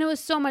 and it was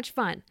so much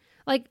fun.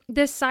 Like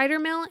this cider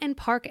mill and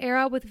park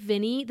era with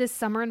Vinny this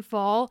summer and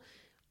fall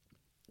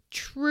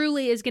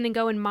truly is going to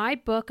go in my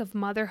book of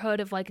motherhood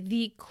of like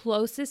the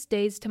closest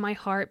days to my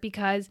heart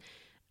because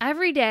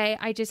every day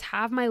I just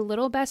have my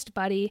little best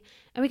buddy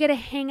and we get to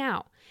hang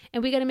out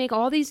and we get to make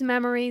all these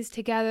memories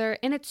together,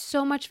 and it's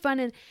so much fun.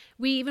 And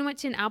we even went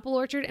to an apple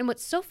orchard, and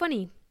what's so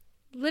funny,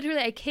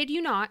 literally, I kid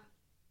you not,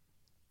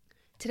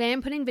 today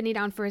I'm putting Vinny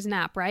down for his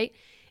nap, right?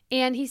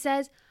 And he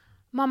says,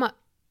 Mama,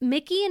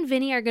 Mickey and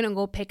Vinny are going to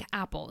go pick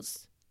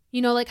apples.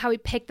 You know, like how we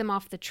picked them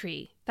off the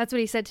tree. That's what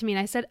he said to me. And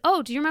I said,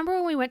 oh, do you remember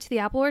when we went to the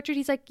apple orchard?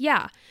 He's like,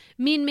 yeah,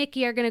 me and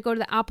Mickey are going to go to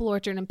the apple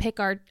orchard and pick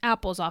our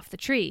apples off the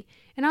tree.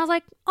 And I was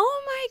like,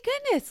 oh my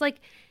goodness.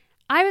 Like,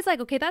 I was like,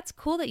 okay, that's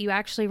cool that you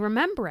actually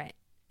remember it.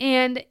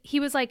 And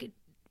he was like,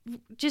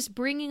 just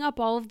bringing up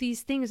all of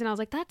these things. And I was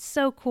like, that's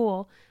so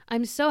cool.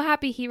 I'm so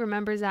happy he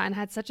remembers that and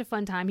had such a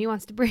fun time. He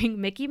wants to bring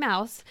Mickey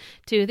Mouse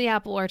to the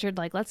apple orchard.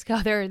 Like, let's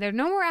go there. There are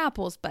no more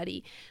apples,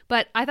 buddy.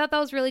 But I thought that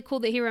was really cool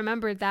that he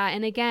remembered that.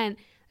 And again,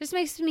 this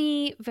makes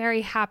me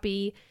very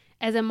happy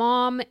as a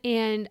mom,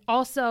 and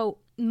also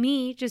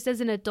me just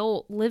as an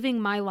adult living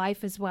my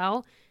life as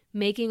well,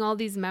 making all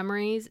these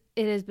memories.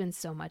 It has been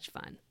so much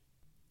fun.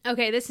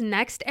 Okay, this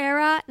next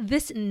era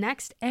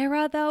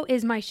though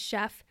is my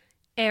chef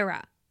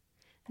era.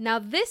 Now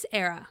this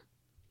era,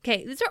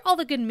 okay, these are all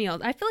the good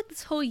meals. I feel like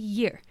this whole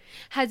year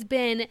has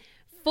been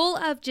full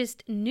of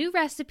just new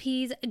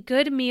recipes,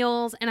 good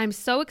meals, and I'm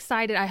so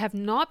excited. I have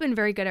not been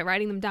very good at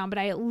writing them down, but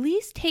I at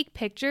least take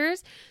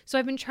pictures. So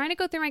I've been trying to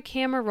go through my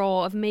camera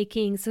roll of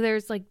making, so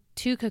there's like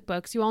 2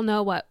 cookbooks. You all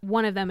know what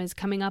one of them is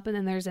coming up, and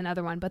then there's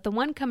another one. But the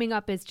one coming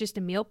up is just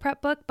a meal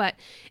prep book, but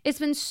it's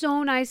been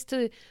so nice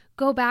to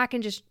go back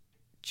and just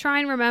try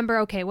and remember,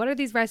 okay, what are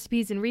these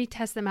recipes, and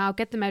retest them out,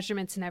 get the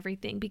measurements and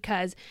everything,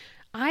 because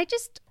I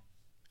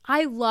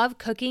love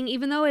cooking,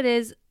 even though it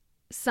is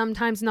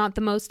sometimes not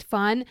the most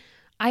fun.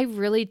 I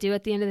really do,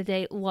 at the end of the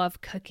day,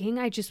 love cooking.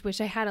 I just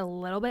wish I had a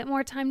little bit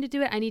more time to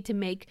do it. I need to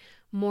make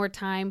more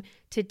time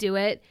to do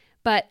it,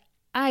 but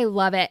I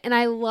love it. And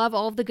I love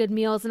all of the good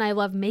meals, and I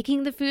love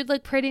making the food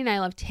look pretty, and I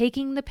love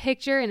taking the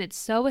picture, and it's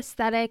so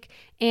aesthetic.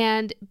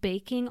 And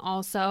baking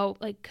also,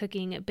 like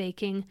cooking,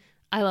 baking,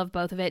 I love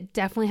both of it.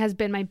 Definitely has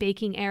been my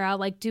baking era.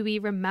 Like, do we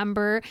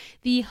remember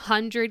the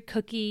 100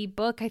 cookie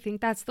book? I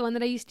think that's the one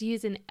that I used to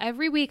use. And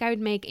every week I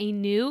would make a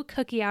new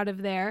cookie out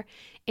of there.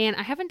 And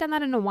I haven't done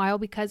that in a while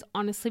because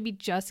honestly, we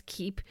just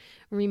keep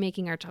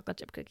remaking our chocolate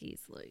chip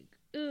cookies.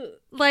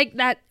 Like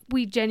that,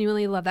 we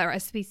genuinely love that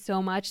recipe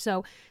so much.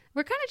 So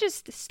we're kind of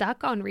just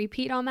stuck on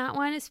repeat on that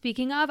one.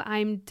 Speaking of,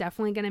 I'm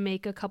definitely going to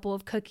make a couple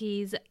of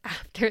cookies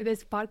after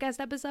this podcast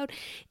episode.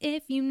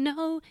 If you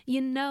know,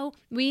 you know.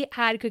 We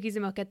had cookies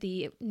and milk at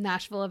the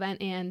Nashville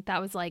event, and that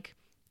was like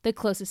the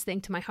closest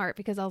thing to my heart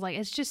because I was like,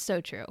 it's just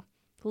so true.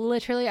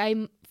 Literally,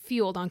 I'm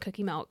fueled on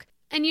cookie milk.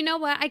 And you know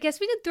what? I guess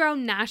we could throw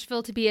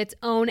Nashville to be its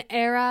own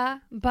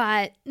era,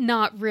 but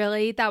not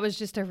really. That was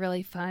just a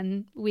really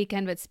fun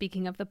weekend. But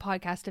speaking of the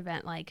podcast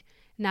event, like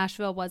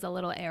Nashville was a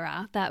little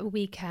era that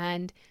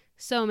weekend.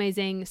 So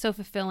amazing, so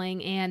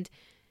fulfilling. And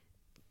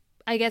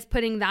I guess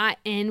putting that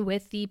in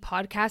with the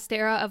podcast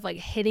era of like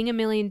hitting 1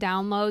 million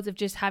downloads, of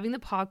just having the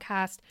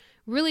podcast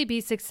really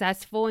be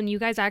successful and you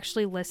guys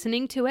actually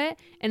listening to it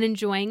and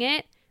enjoying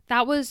it.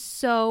 That was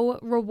so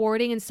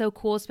rewarding and so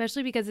cool,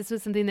 especially because this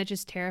was something that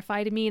just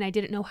terrified me and I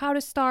didn't know how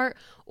to start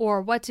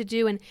or what to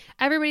do. And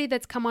everybody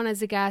that's come on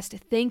as a guest,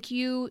 thank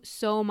you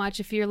so much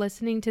if you're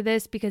listening to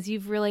this, because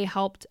you've really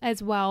helped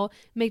as well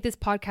make this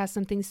podcast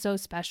something so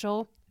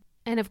special.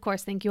 And of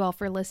course, thank you all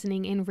for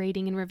listening and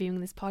rating and reviewing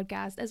this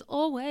podcast as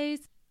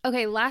always.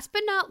 Okay, last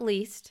but not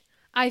least,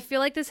 I feel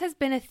like this has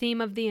been a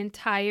theme of the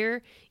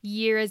entire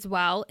year as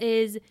well,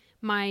 is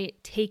my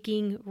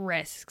taking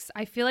risks.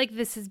 I feel like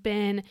this has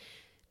been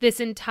this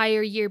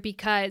entire year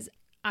because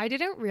I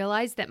didn't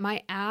realize that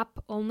my app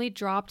only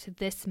dropped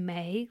this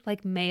May,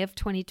 like May of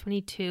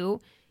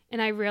 2022.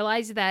 And I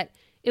realized that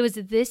it was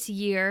this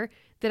year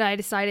that I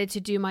decided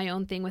to do my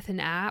own thing with an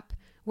app,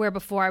 where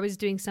before I was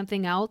doing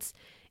something else.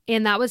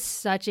 And that was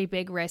such a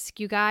big risk,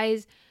 you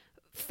guys.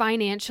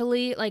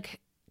 Financially, like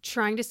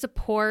trying to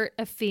support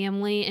a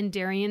family in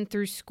Darien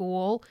through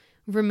school,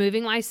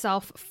 removing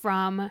myself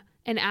from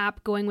an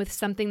app, going with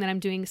something that I'm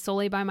doing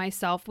solely by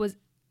myself was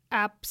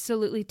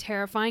absolutely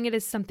terrifying. It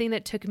is something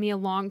that took me a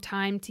long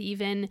time to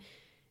even,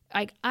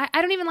 like, I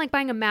don't even like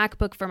buying a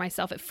MacBook for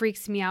myself. It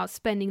freaks me out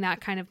spending that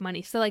kind of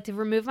money. So like to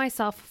remove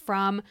myself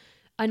from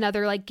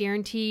another like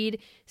guaranteed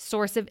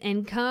source of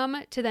income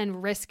to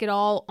then risk it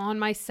all on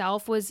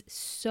myself was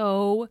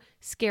so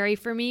scary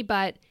for me,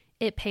 but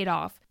it paid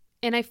off.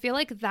 And I feel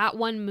like that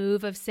one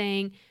move of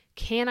saying,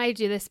 can I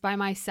do this by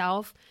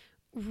myself,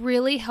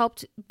 really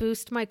helped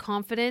boost my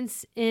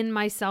confidence in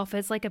myself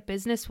as like a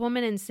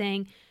businesswoman and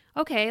saying,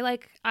 okay,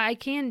 like I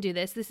can do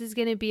this. This is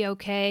going to be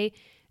okay.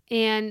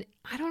 And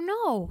I don't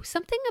know,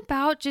 something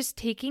about just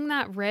taking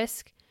that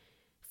risk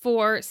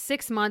for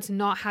 6 months,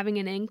 not having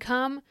an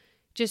income,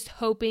 just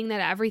hoping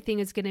that everything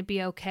is going to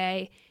be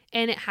okay.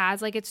 And it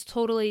has, like, it's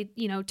totally,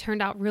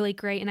 turned out really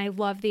great. And I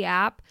love the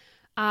app.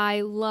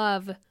 I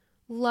love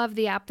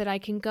the app that I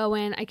can go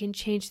in, I can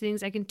change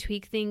things, I can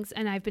tweak things,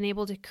 and I've been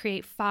able to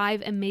create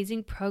 5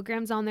 amazing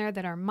programs on there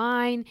that are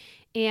mine,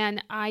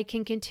 and I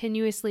can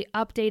continuously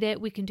update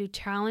it. We can do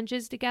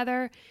challenges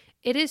together.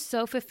 It is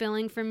so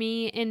fulfilling for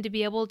me, and to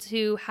be able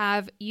to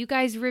have you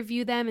guys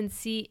review them and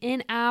see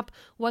in app,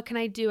 what can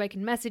I do? I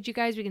can message you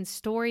guys, we can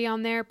story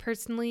on there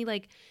personally.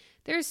 Like,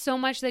 there's so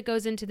much that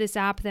goes into this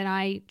app that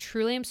I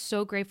truly am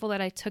so grateful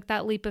that I took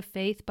that leap of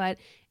faith, but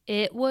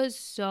it was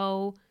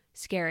so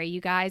scary, you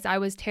guys. I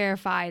was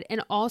terrified.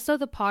 And also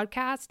the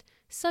podcast,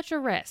 such a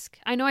risk.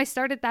 I know I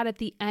started that at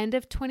the end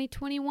of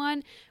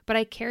 2021, but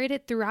I carried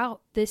it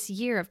throughout this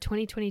year of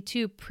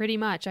 2022 pretty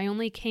much. I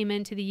only came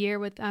into the year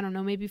with, I don't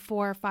know, maybe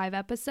 4 or 5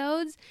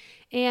 episodes.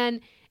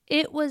 And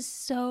it was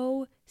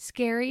so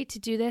scary to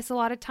do this a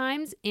lot of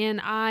times.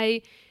 And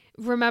I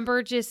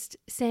remember just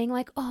saying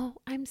like, oh,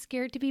 I'm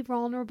scared to be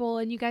vulnerable.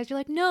 And you guys are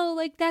like, no,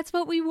 like that's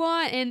what we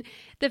want. And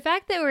the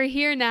fact that we're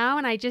here now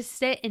and I just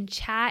sit and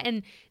chat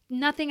and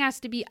nothing has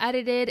to be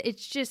edited,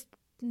 it's just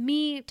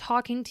me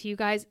talking to you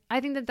guys. I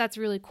think that that's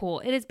really cool.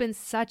 It has been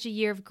such a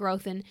year of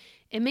growth and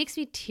it makes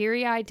me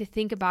teary-eyed to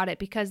think about it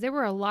because there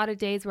were a lot of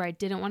days where I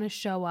didn't want to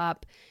show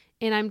up.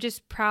 And I'm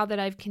just proud that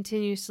I've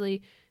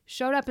continuously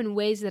showed up in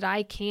ways that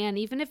I can,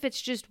 even if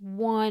it's just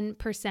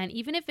 1%,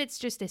 even if it's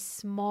just a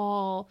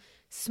small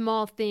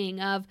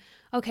thing of,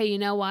 okay, you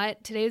know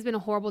what? Today has been a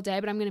horrible day,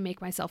 but I'm going to make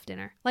myself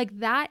dinner. Like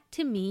that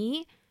to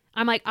me,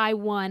 I'm like, I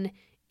won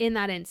in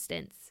that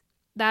instance.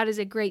 That is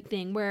a great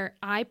thing where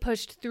I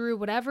pushed through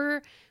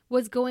whatever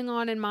was going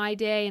on in my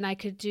day and I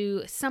could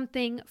do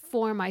something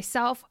for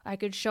myself. I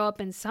could show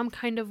up in some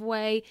kind of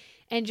way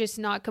and just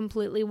not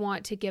completely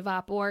want to give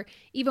up. Or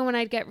even when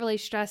I'd get really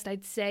stressed,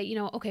 I'd say,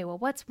 okay, well,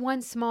 what's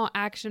one small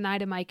action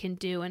item I can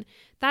do? And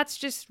that's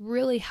just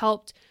really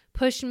helped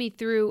push me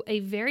through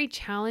a very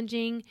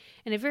challenging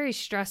and a very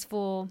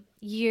stressful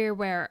year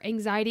where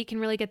anxiety can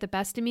really get the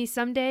best of me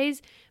some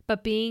days,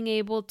 but being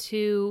able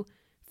to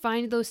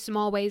find those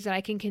small ways that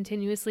I can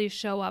continuously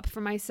show up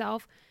for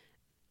myself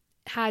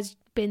has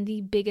been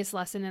the biggest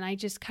lesson. And I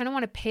just kind of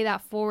want to pay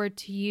that forward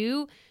to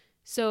you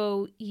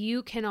so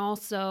you can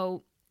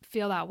also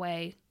feel that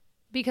way.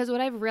 Because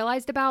what I've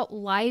realized about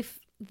life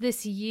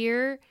this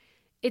year,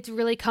 it's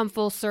really come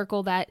full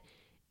circle that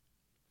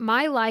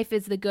my life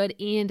is the good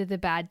and the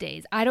bad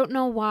days. I don't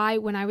know why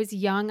when I was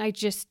young, I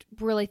just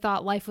really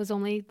thought life was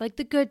only like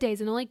the good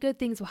days and only good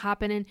things will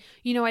happen. And,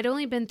 I'd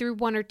only been through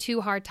 1 or 2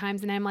 hard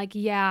times and I'm like,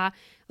 yeah,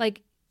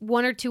 like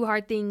 1 or 2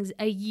 hard things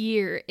a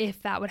year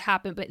if that would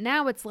happen. But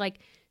now it's like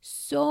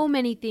so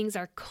many things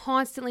are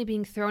constantly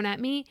being thrown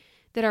at me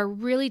that are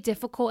really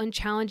difficult and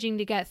challenging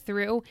to get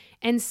through.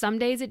 And some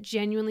days it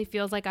genuinely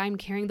feels like I'm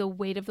carrying the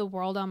weight of the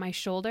world on my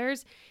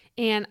shoulders.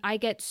 And I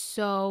get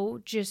so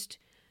just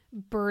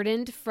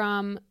burdened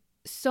from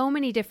so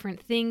many different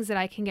things that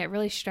I can get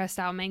really stressed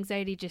out. My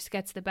anxiety just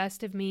gets the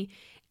best of me.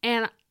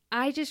 And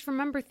I just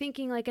remember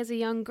thinking, like, as a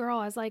young girl,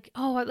 I was like,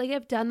 oh, like,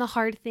 I've done the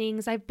hard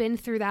things. I've been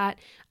through that.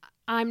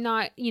 I'm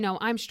not,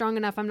 I'm strong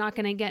enough. I'm not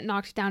going to get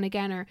knocked down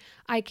again, or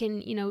I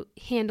can,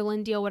 handle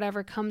and deal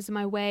whatever comes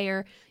my way,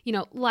 or,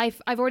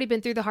 life, I've already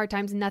been through the hard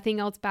times. Nothing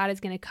else bad is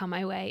going to come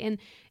my way. And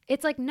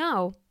it's like,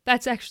 no,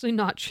 that's actually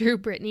not true,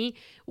 Brittany.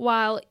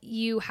 While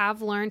you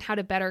have learned how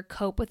to better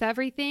cope with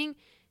everything,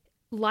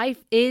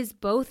 life is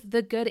both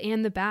the good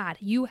and the bad.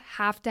 You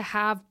have to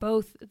have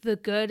both the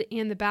good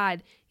and the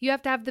bad. You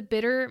have to have the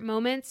bitter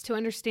moments to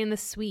understand the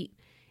sweet.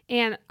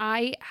 And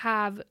I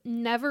have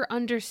never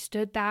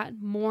understood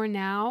that more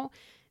now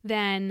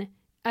than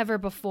ever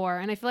before.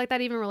 And I feel like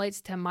that even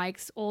relates to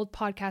Mike's old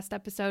podcast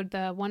episode,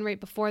 the one right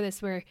before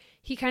this, where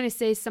he kind of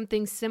says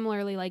something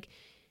similarly, like,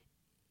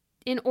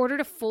 in order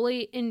to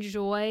fully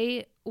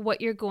enjoy what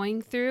you're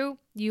going through,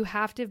 you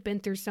have to have been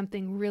through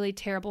something really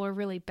terrible or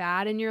really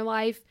bad in your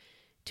life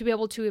to be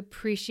able to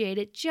appreciate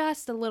it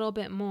just a little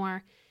bit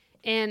more.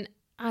 And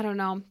I don't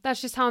know, that's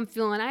just how I'm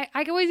feeling. I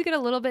always get a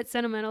little bit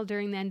sentimental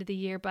during the end of the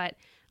year, but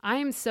I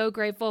am so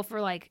grateful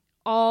for like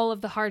all of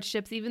the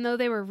hardships, even though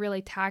they were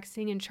really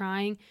taxing and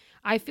trying.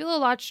 I feel a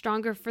lot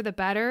stronger for the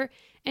better.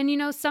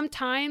 And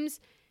sometimes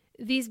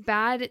these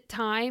bad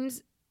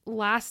times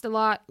last a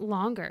lot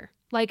longer.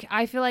 Like,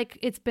 I feel like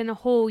it's been a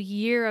whole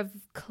year of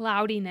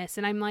cloudiness,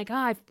 and I'm like,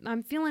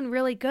 I'm feeling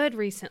really good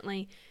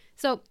recently.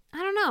 So I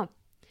don't know.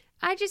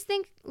 I just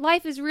think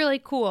life is really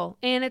cool,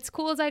 and it's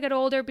cool as I get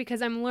older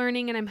because I'm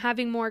learning and I'm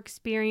having more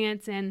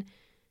experience, and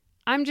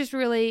I'm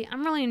really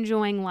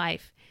enjoying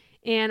life.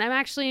 And I'm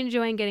actually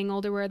enjoying getting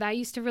older, where that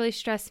used to really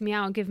stress me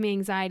out and give me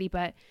anxiety,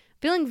 but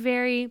feeling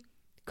very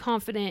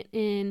confident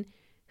in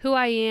who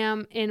I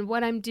am and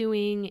what I'm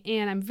doing.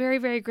 And I'm very,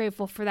 very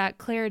grateful for that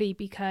clarity,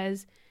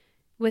 because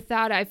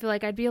without it, I feel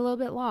like I'd be a little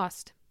bit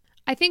lost.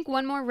 I think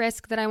one more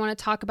risk that I want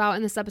to talk about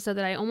in this episode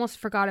that I almost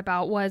forgot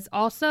about was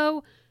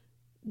also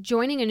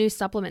joining a new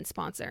supplement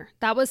sponsor.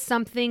 That was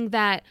something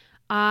that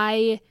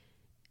I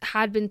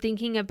had been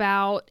thinking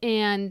about,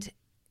 and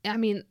I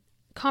mean,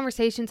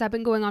 conversations have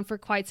been going on for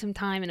quite some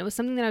time, and it was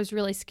something that I was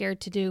really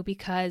scared to do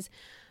because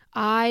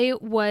I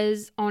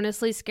was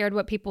honestly scared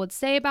what people would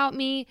say about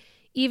me.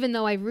 Even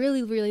though I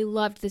really, really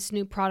loved this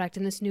new product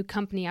and this new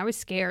company, I was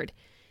scared.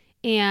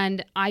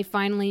 And I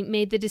finally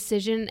made the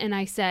decision, and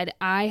I said,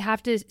 I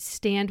have to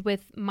stand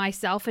with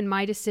myself and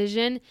my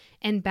decision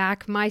and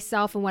back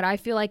myself and what I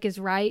feel like is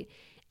right.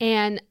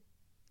 And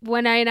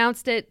when I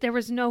announced it, there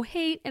was no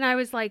hate. And I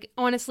was like,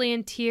 honestly,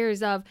 in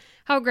tears of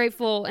how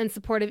grateful and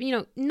supportive,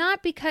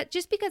 not because,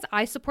 just because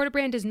I support a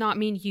brand does not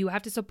mean you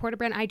have to support a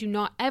brand. I do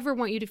not ever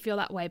want you to feel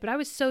that way. But I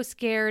was so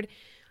scared.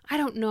 I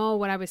don't know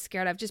what I was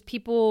scared of. Just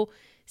people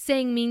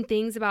saying mean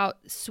things about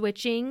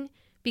switching,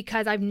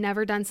 because I've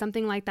never done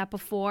something like that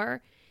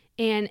before.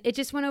 And it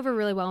just went over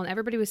really well, and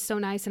everybody was so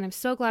nice. And I'm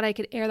so glad I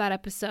could air that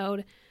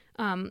episode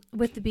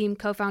with the Beam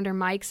co-founder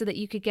Mike, so that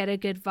you could get a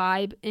good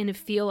vibe and a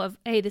feel of,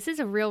 hey, this is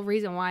a real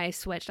reason why I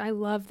switched. I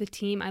love the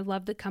team. I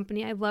love the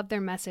company. I love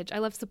their message. I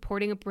love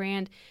supporting a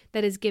brand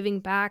that is giving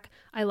back.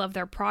 I love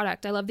their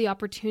product. I love the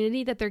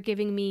opportunity that they're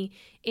giving me.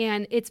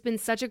 And it's been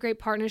such a great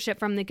partnership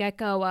from the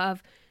get-go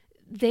of,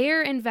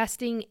 they're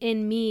investing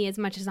in me as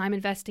much as I'm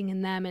investing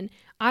in them. And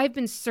I've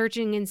been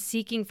searching and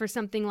seeking for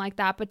something like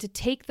that. But to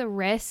take the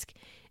risk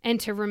and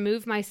to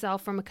remove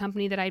myself from a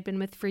company that I'd been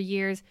with for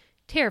years,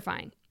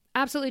 terrifying.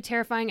 Absolutely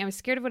terrifying. I was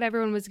scared of what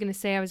everyone was going to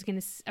say. I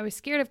was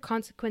scared of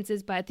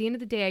consequences. But at the end of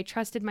the day, I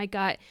trusted my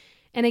gut.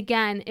 And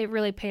again, it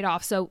really paid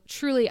off. So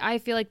truly, I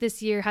feel like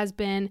this year has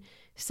been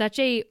such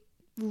a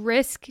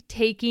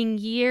risk-taking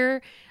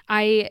year.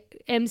 I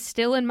am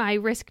still in my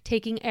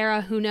risk-taking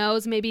era. Who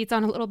knows? Maybe it's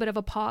on a little bit of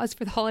a pause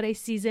for the holiday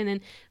season,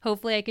 and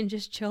hopefully I can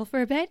just chill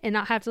for a bit and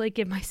not have to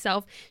give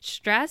myself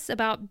stress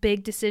about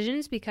big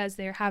decisions, because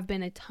there have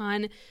been a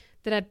ton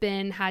that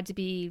have had to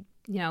be,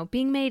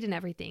 being made and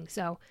everything.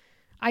 So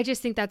I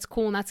just think that's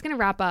cool, and that's going to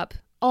wrap up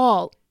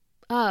all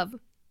of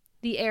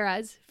the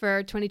eras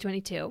for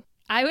 2022.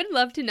 I would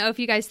love to know if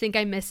you guys think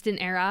I missed an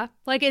era.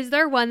 Is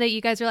there one that you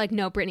guys are like,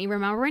 no, Brittany,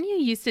 remember when you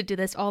used to do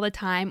this all the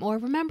time? Or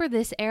remember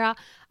this era?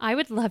 I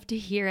would love to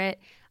hear it.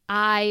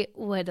 I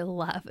would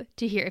love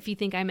to hear if you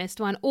think I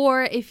missed one,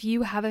 or if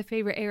you have a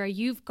favorite era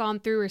you've gone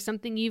through or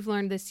something you've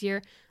learned this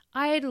year.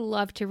 I'd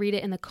love to read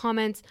it in the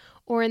comments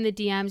or in the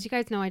DMs. You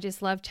guys know I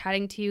just love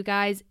chatting to you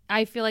guys.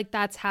 I feel like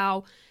that's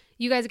how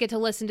you guys get to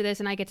listen to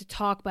this and I get to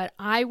talk, but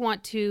I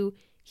want to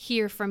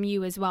hear from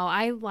you as well.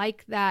 I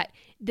like that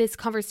this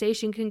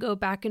conversation can go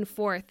back and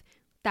forth.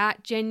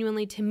 That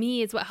genuinely, to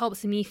me, is what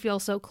helps me feel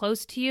so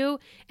close to you.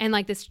 And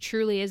this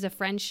truly is a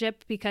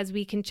friendship, because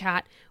we can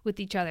chat with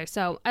each other.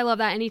 So I love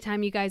that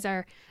anytime you guys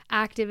are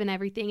active and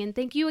everything. And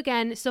thank you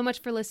again so much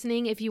for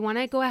listening. If you want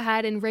to go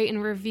ahead and rate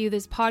and review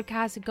this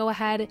podcast, go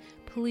ahead,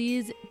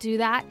 please do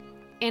that.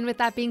 And with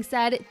that being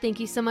said, thank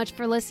you so much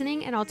for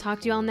listening, and I'll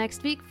talk to you all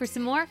next week for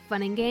some more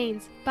fun and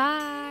gains.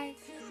 Bye.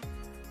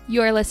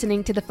 You're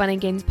listening to the Fun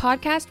and Gains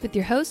podcast with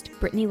your host,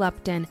 Brittany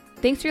Lupton.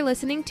 Thanks for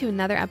listening to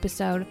another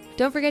episode.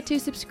 Don't forget to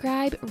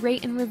subscribe,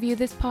 rate, and review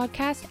this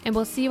podcast, and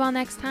we'll see you all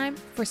next time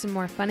for some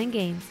more fun and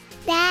games.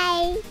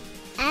 Bye.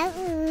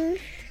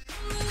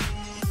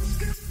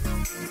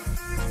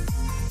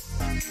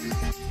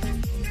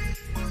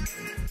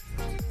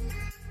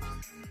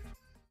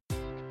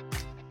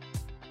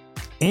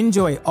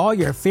 Enjoy all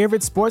your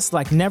favorite sports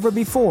like never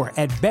before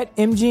at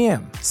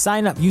BetMGM.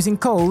 Sign up using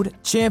code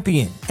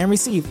CHAMPION and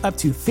receive up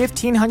to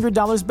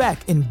 $1,500 back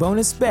in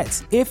bonus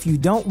bets if you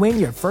don't win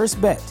your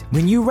first bet.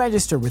 When you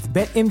register with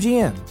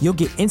BetMGM, you'll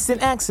get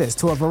instant access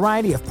to a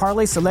variety of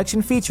parlay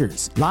selection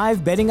features,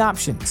 live betting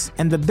options,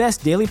 and the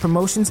best daily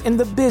promotions in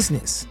the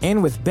business.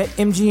 And with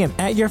BetMGM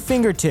at your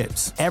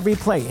fingertips, every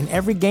play and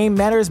every game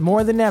matters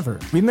more than ever.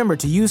 Remember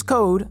to use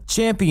code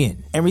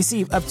CHAMPION and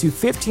receive up to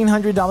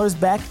 $1,500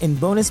 back in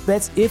bonus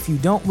bets if you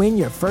don't win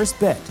your first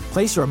bet.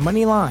 Place your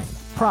money line,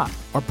 prop,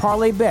 or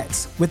parlay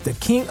bets with the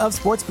king of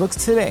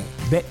sportsbooks today.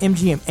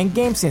 BetMGM and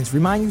GameSense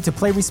remind you to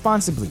play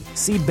responsibly.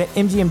 See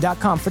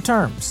BetMGM.com for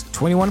terms.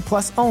 21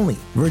 plus only.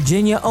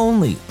 Virginia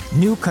only.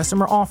 New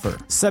customer offer.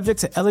 Subject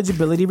to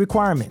eligibility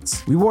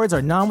requirements. Rewards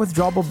are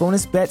non-withdrawable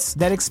bonus bets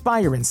that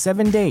expire in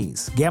 7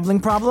 days. Gambling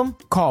problem?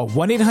 Call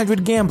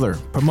 1-800-GAMBLER.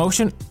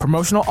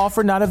 Promotional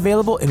offer not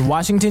available in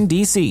Washington,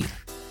 D.C.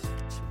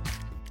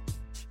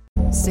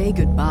 Say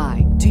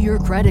goodbye to your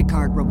credit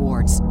card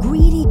rewards.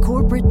 Greedy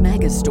corporate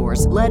mega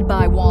stores, led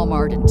by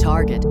Walmart and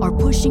Target, are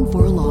pushing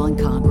for a law in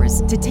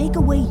Congress to take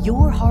away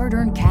your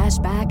hard-earned cash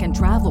back and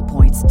travel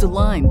points to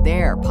line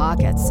their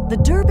pockets. The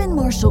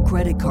Durbin-Marshall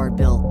credit card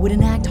bill would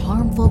enact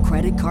harmful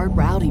credit card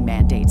routing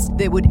mandates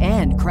that would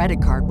end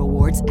credit card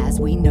rewards as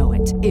we know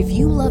it. If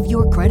you love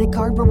your credit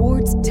card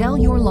rewards, tell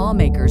your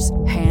lawmakers,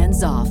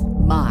 hands off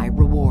my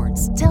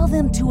rewards. Tell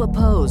them to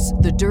oppose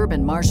the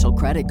Durbin-Marshall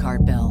credit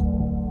card bill.